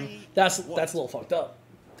girlfriend, that's a little fucked up.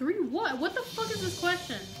 3 what? What the fuck is this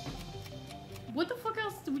question? What the fuck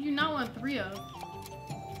else would you not want 3 of?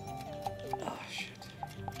 Oh, shit.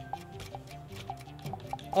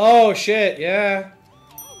 Oh, shit, yeah.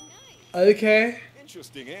 Okay.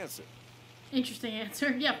 Interesting answer. Interesting answer.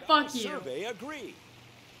 Yeah, fuck you. Survey agreed.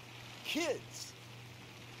 Kids.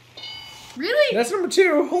 Really? That's number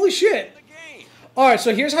 2. Holy shit. The game. Alright,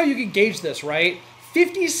 so here's how you can gauge this, right?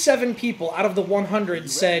 57 people out of the 100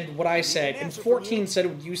 said what I said, and 14 said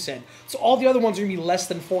what you said. So all the other ones are going to be less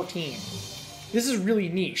than 14. This is really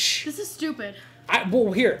niche. This is stupid.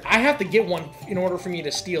 Well, here, I have to get one in order for me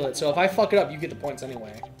to steal it, so if I fuck it up, you get the points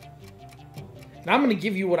anyway. And I'm going to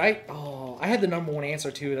give you what I... Oh, I had the number 1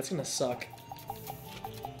 answer, too. That's going to suck.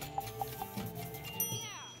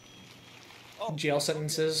 Jail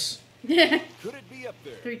sentences. Could it be up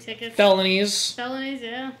there? 3 tickets. Felonies. Felonies,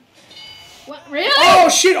 yeah. What? Really? Oh,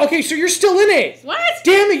 shit! Okay, so you're still in it! What?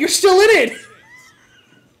 Damn it, you're still in it!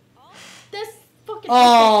 That's fucking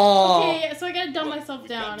Oh. Okay, so I gotta dumb myself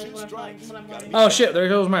down is what I'm learning. Oh, shit, there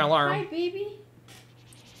goes my Hi, alarm. baby.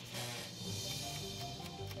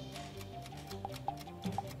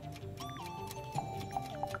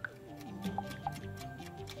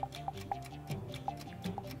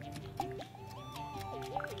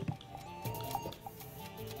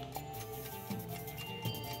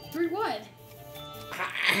 Three what?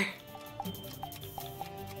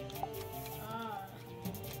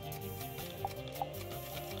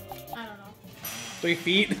 3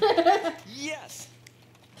 feet. Yes.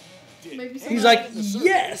 Did Maybe anyone He's like, in the survey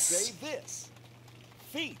yes. say this?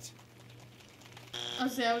 Feet.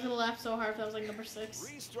 Honestly, I was gonna laugh so hard if that was like number 6.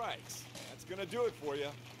 3 strikes. That's gonna do it for you.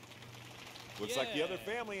 Looks like the other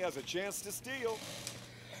family has a chance to steal.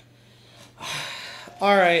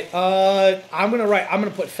 All right. I'm gonna put If you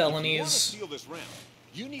want to felonies. steal this round,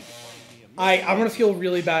 you need to find the I'm gonna feel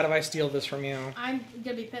really bad if I steal this from you. I'm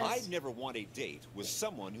gonna be pissed. I'd never want a date with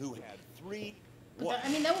someone who had 3 But what? I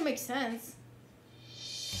mean, that would make sense.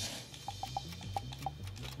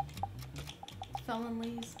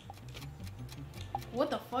 Felonies. What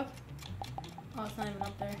the fuck? Oh, it's not even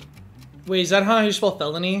up there. Wait, is that how you spell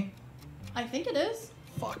felony? I think it is.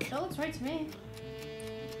 Fuck. That looks right to me.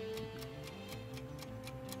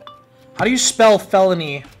 How do you spell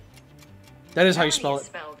felony? That is how you spell it.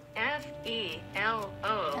 Spelled F-E-L-O-N-Y.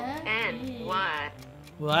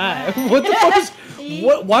 Why? What the fuck is?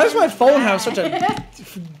 What? Why does my phone have such a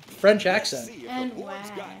French accent? See if And the board's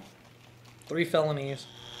why? got it. 3 felonies.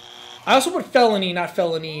 I also put felony, not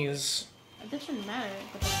felonies. That shouldn't matter,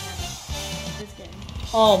 but then again, this game.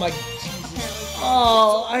 Oh my. Apparently.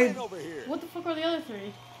 Oh, Right over here. What the fuck are the other 3?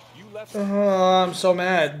 You left I'm so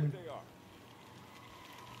mad. they are.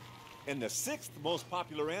 And the 6th most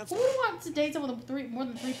popular answer. Who wants to date someone with more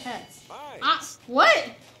than 3 pets? Nice. Ah, what?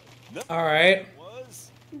 All right.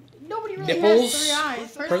 Was Nobody really Nipples? has 3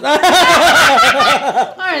 eyes. For Alright,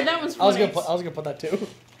 that. that one's I was funny. gonna put that too.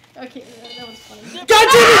 Okay, that was funny. God damn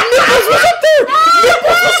it! Nipples was up there.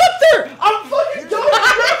 Nipples was up there. I'm fucking done.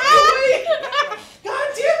 God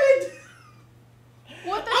damn it!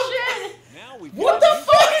 What the shit? now we've What got the you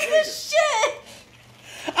fuck? guys This shit!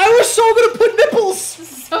 I was so gonna put nipples.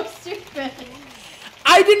 This is so stupid.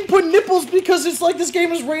 I didn't put nipples because it's like this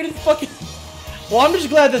game is rated fucking. Well, I'm just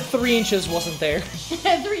glad that 3 inches wasn't there.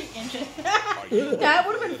 3 inches. That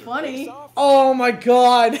would have been funny. off. Oh my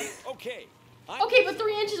god. Okay. Okay, but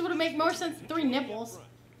 3 inches would have made more sense than 3 nipples.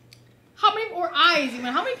 How many, or eyes even?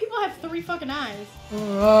 How many people have 3 fucking eyes?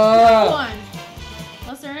 No one.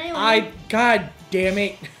 Unless they're an alien. God damn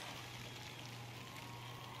it.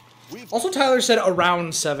 We've Also, Tyler said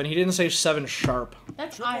around 7. He didn't say 7 sharp.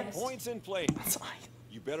 That's triple eyes. points in play. That's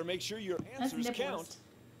You better make sure your That's answers nipples. count.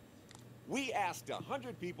 We asked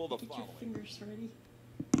 100 people the Get your following. fingers ready.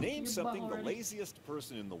 Name your something butt the already. laziest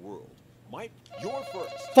person in the world. Mike, you're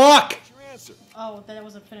first. Fuck! What's your answer? Oh, that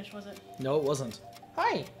wasn't finished, was it? No, it wasn't.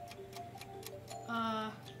 Hi.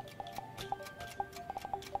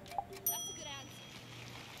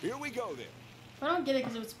 Here we go then. I don't get it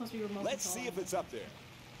because it was supposed to be remote Let's control. see if it's up there.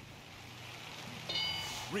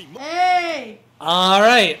 Remote. Hey! All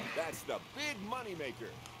right. That's the big money maker.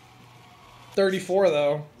 34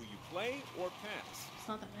 though. Will you play or pass? It's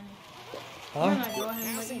not that many. Huh? I'm gonna go ahead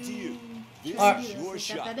and let Passing to you. you. This try to is do your this.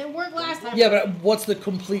 shot. That didn't work last time. Yeah, but what's the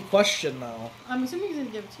complete question though? I'm assuming he's gonna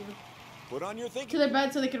give it to you. Put on your To thinking. their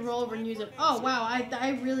bed so they can roll over and use it. Oh, wow.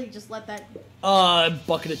 I really just let that.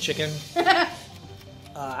 Bucket of chicken.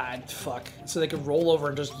 Fuck. So they could roll over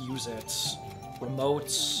and just use it.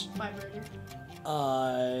 Remotes. Vibrator.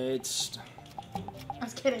 It's I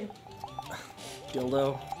was kidding.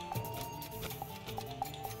 dildo.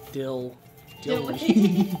 Dill.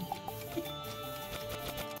 Dilly.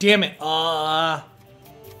 Damn it.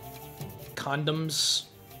 Condoms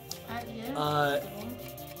Yeah.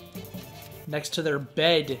 next to their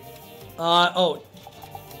bed. Oh.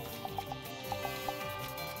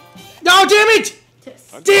 No, damn it!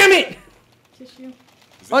 Tis. Damn it! Tissue.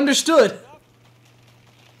 Understood.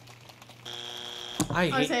 I I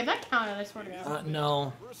was hate. saying, if that counted, I swear to God.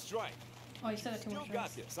 No. First strike. Oh, you said that too Still much.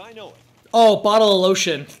 got this. I know it. Oh, bottle of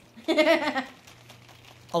lotion.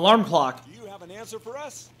 Alarm clock. Do you have an answer for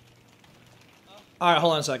us? All right,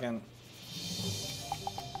 hold on a second.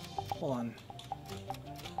 Hold on.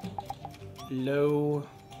 Low.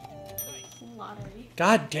 Lottery.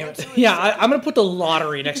 God damn it. Yeah, I'm gonna put the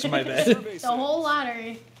lottery next to my bed. Survey The says whole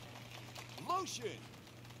lottery. lotion.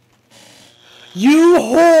 You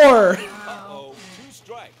whore! Uh-oh. 2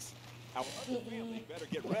 strikes. Our other family better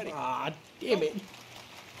get ready. Ah, damn it.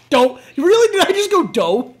 Doe. Really? Did I just go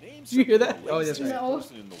doe? Name Did you hear that? something the Oh, that's laziest right. No.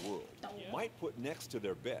 person in the world might put next to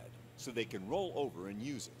their bed so they can roll over and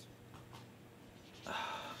use it.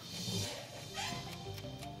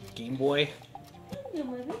 Game Boy. You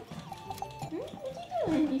love it? What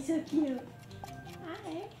are you doing? He's so cute.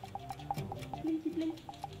 Hi. Blinky blink.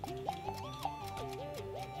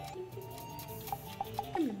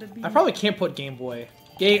 Come here, baby. I probably can't put Game Boy.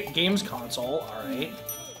 Games console, alright.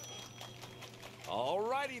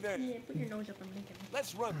 Alrighty then. Yeah, put your nose up and blink at me.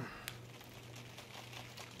 Let's run.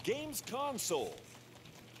 Games console.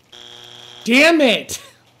 Damn it!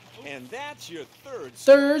 And that's your third.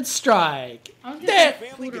 Third strike. I'm That-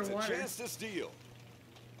 just Family food or gets a water. chance to steal.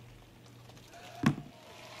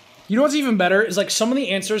 You know what's even better is like some of the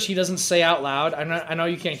answers he doesn't say out loud. I know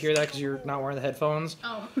you can't hear that because you're not wearing the headphones.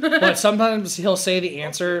 Oh. But sometimes he'll say the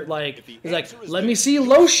answer like he's like, "Let me see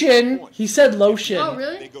lotion." He said lotion. Oh, They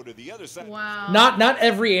really? go to the other side. Wow. Not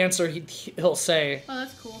every answer he'll say. Oh,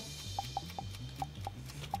 that's cool.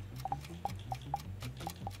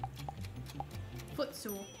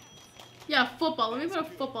 Footstool. Yeah, football. Let me put a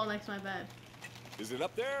football next to my bed. Is it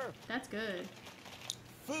up there? That's good.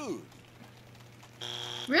 Food.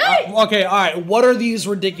 Really? Okay, all right. What are these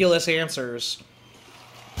ridiculous answers?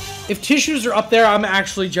 If tissues are up there, I'm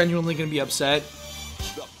actually genuinely gonna be upset.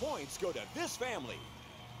 The points go to this family.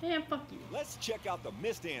 Man, fuck you. Let's check out the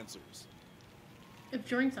missed answers. If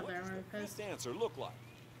drinks up there, I'm What gonna does be this pissed. answer look like?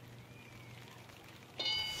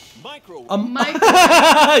 Microwave.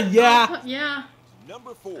 Microwave. Yeah. Yeah.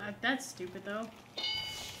 Number 4. That's stupid though.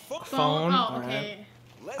 Phone. Oh, Alright. okay.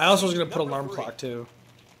 Let's I also was see gonna put a number alarm 3. clock too.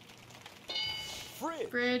 Fridge.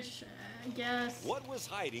 Fridge, I guess. What was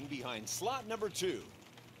hiding behind slot number 2?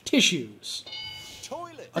 Tissues.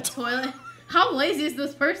 Toilet. A Toilet. How lazy is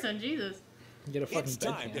this person? Jesus. Get a fucking It's bed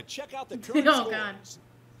time to pan. check out the current Oh, scores. God.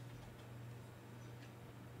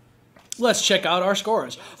 Let's check out our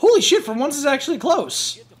scores. Holy shit! For once, it's actually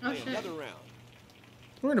close. Get to play Oh, shit. another round.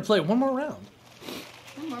 We're gonna play one more round.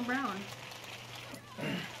 One more brown.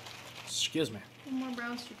 Excuse me. One more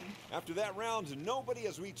brown chicken. After that round, nobody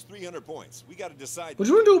has reached 300 points. We got to decide. What do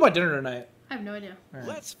you want to do about dinner tonight? I have no idea.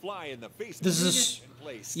 Let's fly in the face. This of is- and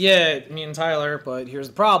place. Yeah, me and Tyler, but here's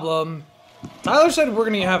the problem. Tyler said we're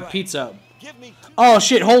gonna have pizza. Give me 2. Oh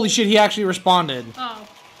shit! Holy shit! He actually responded. Oh,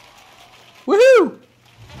 Woohoo!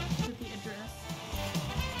 with the address.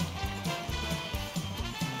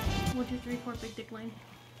 1234 Big Dick Lane.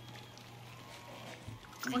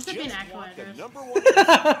 We What's that be an just actual want the address? number 1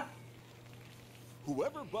 answer.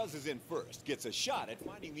 Whoever buzzes in first gets a shot at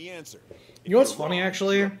finding the answer. If You know what's you're funny, wrong,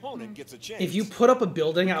 actually? your opponent gets a chance. If you put up a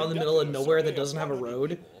building out in the middle of nowhere that doesn't have a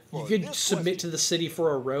road, you could submit to the city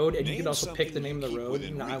for a road, and you Name can also pick the something name of the you keep road.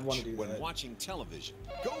 within And I want to reach do when that. watching television.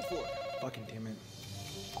 Go for it. Fucking damn it!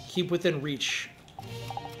 Keep within reach.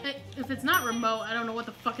 Hey, if it's not remote, I don't know what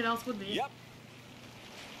the fuck it else would be. Yep.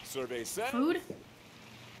 Survey says. Food?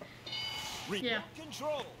 Remote Yeah.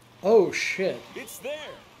 control. Oh shit! It's there.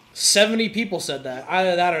 70 people said that.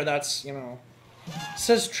 Either that or that's, you know. It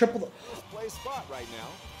says triple the... Let's play spot right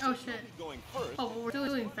now. Oh, Since shit. you'll be going first. Oh, well, we're still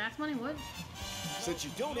doing fast money? What? Since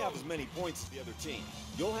you don't have as many points as the other team,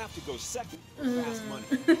 you'll have to go second for fast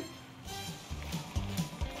money.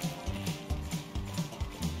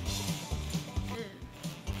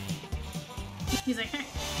 He's like,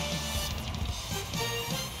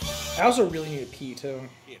 I also really need a pee, too.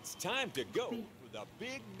 It's time to go for the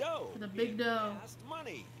big dough. For the big dough. Fast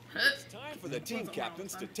money. It's time for the team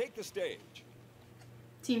captains to take the stage.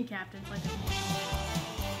 team captains. Like,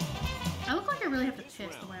 I look like I really have to This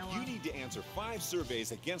piss the way I round, you want. need to answer 5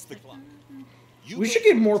 surveys against the clock. You We go should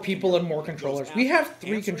get more first. people and more controllers. Goes We have after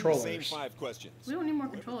 3 answering the controllers. same 5 questions. We don't need more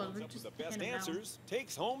Whoever controllers. comes We up just with the best hand them down. answers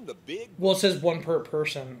takes home the big. Well, it says 1 per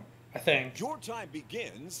person, I think. Your time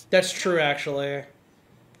begins. That's true, actually.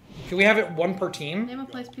 Can we have it 1 per team? Name a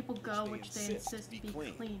place people go which they Stay insist be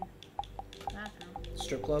clean. Bathroom.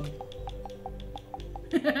 Strip club?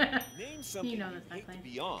 Name something You know you that's not hate to clean.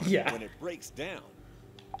 be on Yeah. when it breaks down.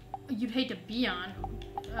 You'd hate to be on.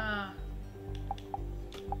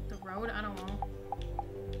 The road? I don't know.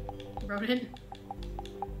 Rodent?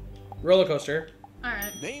 Roller coaster.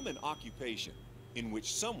 Alright. Name an occupation in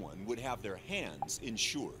which someone would have their hands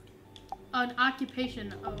insured. An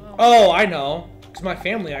occupation. Oh. Oh, I know. Because my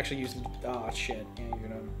family actually used... Oh, shit. Yeah, you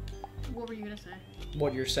know What were you gonna say?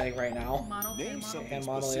 what you're saying right now. Model? Name Hand something Hand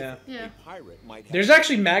model, specific yeah. a pirate might have. There's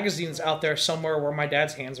actually magazines out there somewhere where my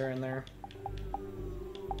dad's hands are in there.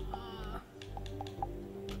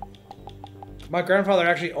 My grandfather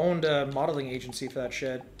actually owned a modeling agency for that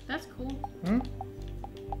shit. That's cool. Hmm?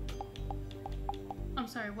 I'm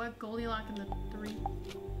sorry, what? Goldilocks and the 3?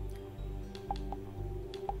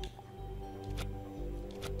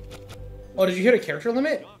 Oh, did you hit a character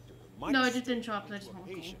limit? Doctor might No, it just stick didn't show up. That's to just a more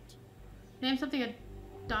cool. patient. Name something a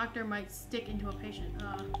doctor might stick into a patient.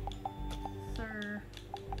 Thermometer.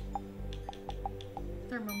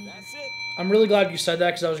 That's it. I'm really glad you said that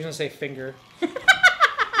because I was going to say finger.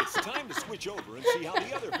 It's time to switch over and see how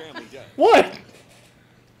the other family does. What?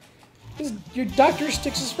 'Cause your doctor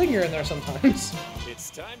sticks his finger in there sometimes. It's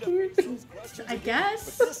time to fix those questions I again,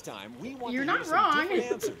 guess. But this time we want You're to not hear some wrong.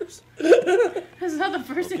 different answers. This is not the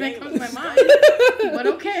first thing that Okay, comes to my let's- mind. But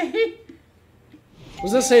okay. What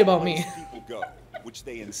does that say about me? People go. which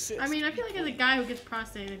they insist. I mean, I feel like as a guy who gets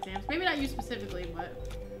prostate exams, maybe not you specifically,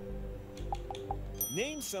 but.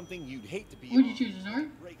 Name something you'd hate to be. What'd you choose, Zora?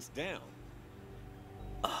 Breaks down.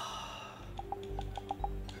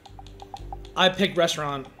 I picked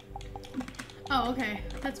restaurant. Oh, okay.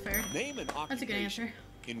 That's fair. Name an occupation That's a good answer.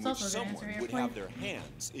 in It's which also a good someone answer, would airplane. have their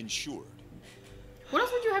hands insured. What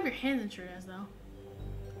else would you have your hands insured as, though?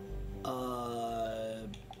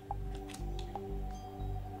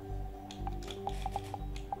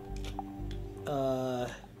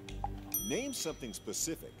 Name something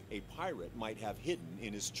specific a pirate might have hidden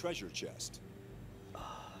in his treasure chest.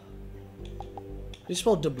 You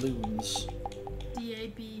spelled doubloons.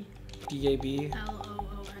 D-A-B-L-O-O-N-S.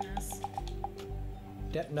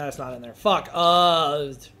 No, it's not in there. Fuck.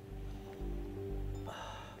 Diamonds.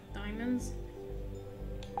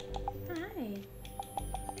 Hi.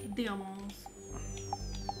 Diamonds.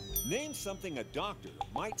 Name something a doctor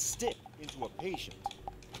might stick into a patient.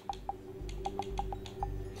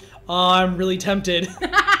 Oh, I'm really tempted.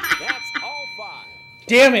 That's all 5.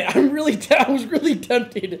 Damn it! I was really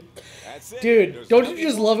tempted. That's it. Dude, There's don't you nothing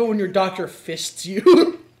just more love it to when your do doctor now. fists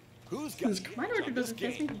you? Who's got the My edge doctor on this doesn't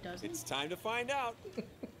fist me, game? he doesn't. It's time to find out.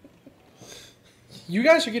 You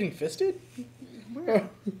guys are getting fisted? There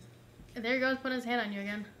he goes, putting his hand on you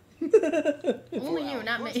again. Only For you, our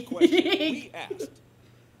not first me. question, we asked,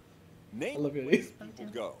 name Look at ways it. people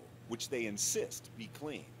go, which they insist be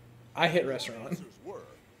clean. I hit Your restaurant. answers were,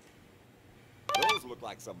 those look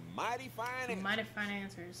like some mighty fine answers. Might have fine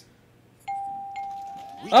answers.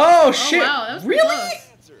 We Oh, got shit! wow, that was pretty Really? close.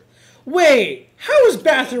 the answer. Wait, how is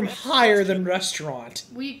bathroom higher than restaurant?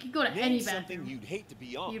 Well, you could go to Name any something bathroom. you'd hate to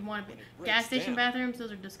be on. You'd want to when be. it breaks Gas station down. bathrooms,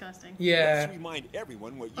 those are disgusting. Yeah. Let's remind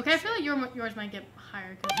everyone what you Okay, I said. feel like yours might get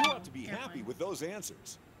higher. You ought to be happy with those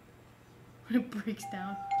answers. when it breaks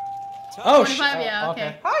down. Oh, 25, yeah,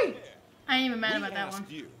 okay. Hi. I ain't even mad We about that one.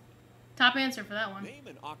 asked you, Top answer for that one. name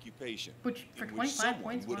an occupation Which, for in 25 someone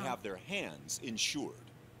points, would wow. have their hands insured.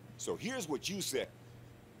 So here's what you said.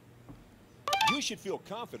 You should feel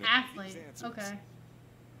confident in Athlete. these answers. Okay.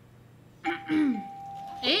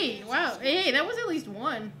 Hey, wow. Hey, that was at least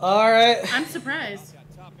one. All right. I'm surprised. Got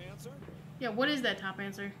top answer? Yeah, what is that top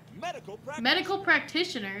answer? Medical practice. Medical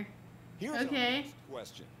practitioner. Here's Okay. our next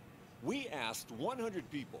question. We asked 100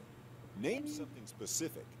 people. Name something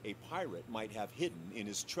specific a pirate might have hidden in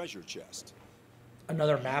his treasure chest.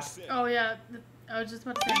 Another map. Oh, yeah. I was just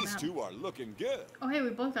about to say These map. two are looking good. Oh, hey, we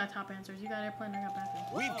both got top answers. You got airplane, I got bathroom.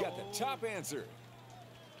 We've got the top answer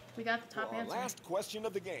We got the for top our answer. last question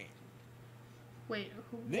of the game. Wait,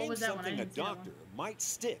 what Name was that one? I something a didn't see that one. doctor might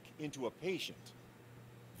stick into a patient.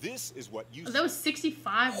 This is what you Oh, that was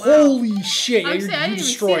 65. Wow. Holy shit! I Yeah, was saying, I you didn't even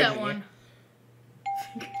see destroyed that me. one.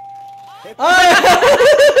 People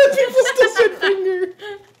still said finger.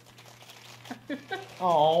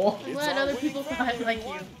 Oh I'm glad other people thought like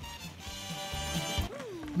you.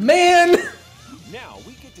 man! Now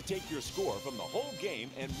we get to take your score from the whole game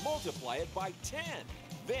and multiply it by 10.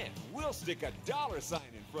 Then we'll stick a $ sign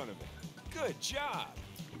in front of it. Good job.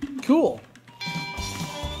 Cool.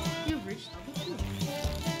 You've reached level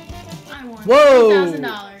 2. I won Whoa.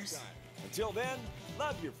 $2,000. Until then,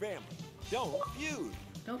 love your family. Don't feud.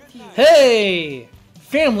 Don't feud. Hey,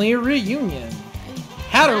 family reunion.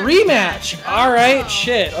 Had a rematch. All right,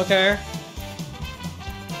 shit. Okay.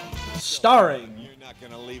 Starring. You're not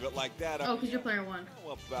gonna leave it like that. Oh, because you're player 1.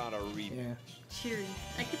 How about a rematch? Yeah. Cheery.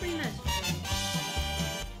 I keep reading that.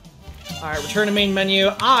 All right, return to main menu.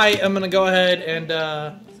 I am gonna go ahead and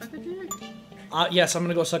Suck a dick. yes, I'm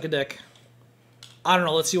gonna go suck a dick. I don't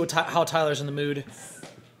know. Let's see what how Tyler's in the mood.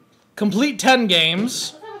 Complete 10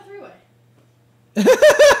 games. Let's have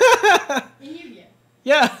a 3-way. In Yu-Gi-Oh.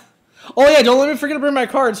 Yeah. Oh yeah, don't let me forget to bring my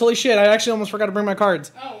cards. Holy shit, I actually almost forgot to bring my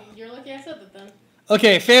cards. Oh, you're lucky I said that then.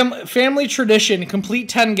 Okay, family tradition. Complete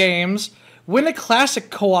 10 games. Win a classic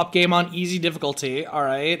co-op game on easy difficulty. All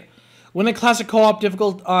right. Win a classic co-op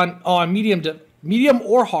difficult on medium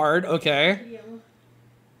or hard. Okay. Yeah.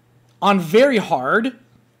 On very hard.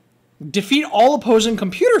 Defeat all opposing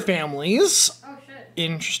computer families. Oh, shit.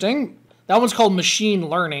 Interesting. That one's called machine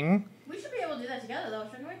learning. We should be able to do that together, though,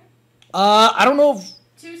 shouldn't we? I don't know. If,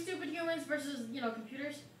 2 stupid humans versus,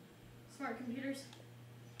 computers. Smart computers.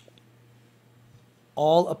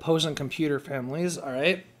 all opposing computer families. All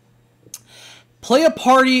right. Play a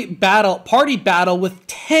party battle with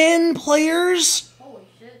 10 players. Holy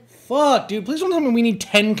shit. Fuck, dude. Please don't tell me we need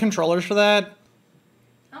 10 controllers for that.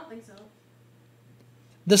 I don't think so.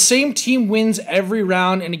 The same team wins every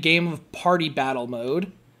round in a game of party battle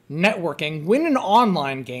mode. Networking. Win an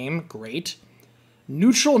online game. Great.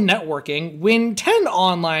 Neutral networking. Win 10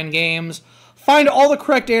 online games. Find all the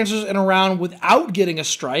correct answers in a round without getting a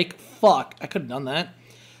strike. Fuck, I could have done that.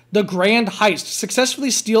 The Grand Heist.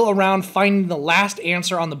 Successfully steal a round finding the last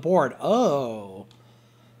answer on the board. Oh.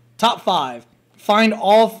 Top 5. Find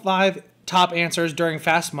all 5 top answers during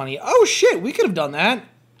Fast Money. Oh shit, we could have done that.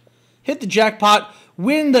 Hit the jackpot.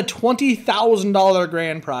 Win the $20,000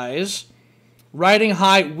 grand prize. Riding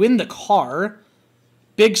high. Win the car.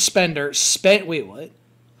 Big spender. Wait, what?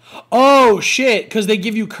 Oh shit, because they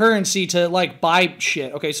give you currency to like buy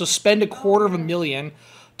shit. Okay, so spend $250,000.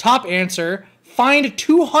 Top answer. Find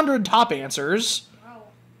 200 top answers. Wow.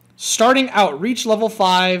 Starting out. Reach level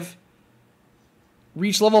 5.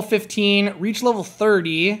 Reach level 15. Reach level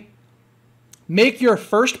 30. Make your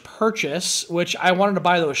first purchase, which I wanted to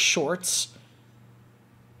buy those shorts.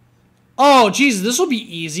 Oh, Jesus, this will be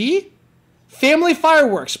easy. Family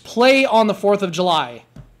fireworks. Play on the 4th of July.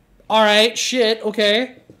 All right, shit,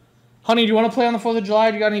 okay. Honey, do you want to play on the 4th of July?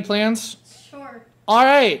 Do you got any plans? Sure. All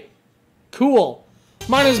right, cool.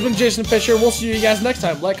 My name has been Jason Fisher. We'll see you guys next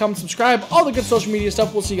time. Like, comment, subscribe, all the good social media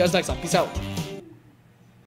stuff. We'll see you guys next time. Peace out.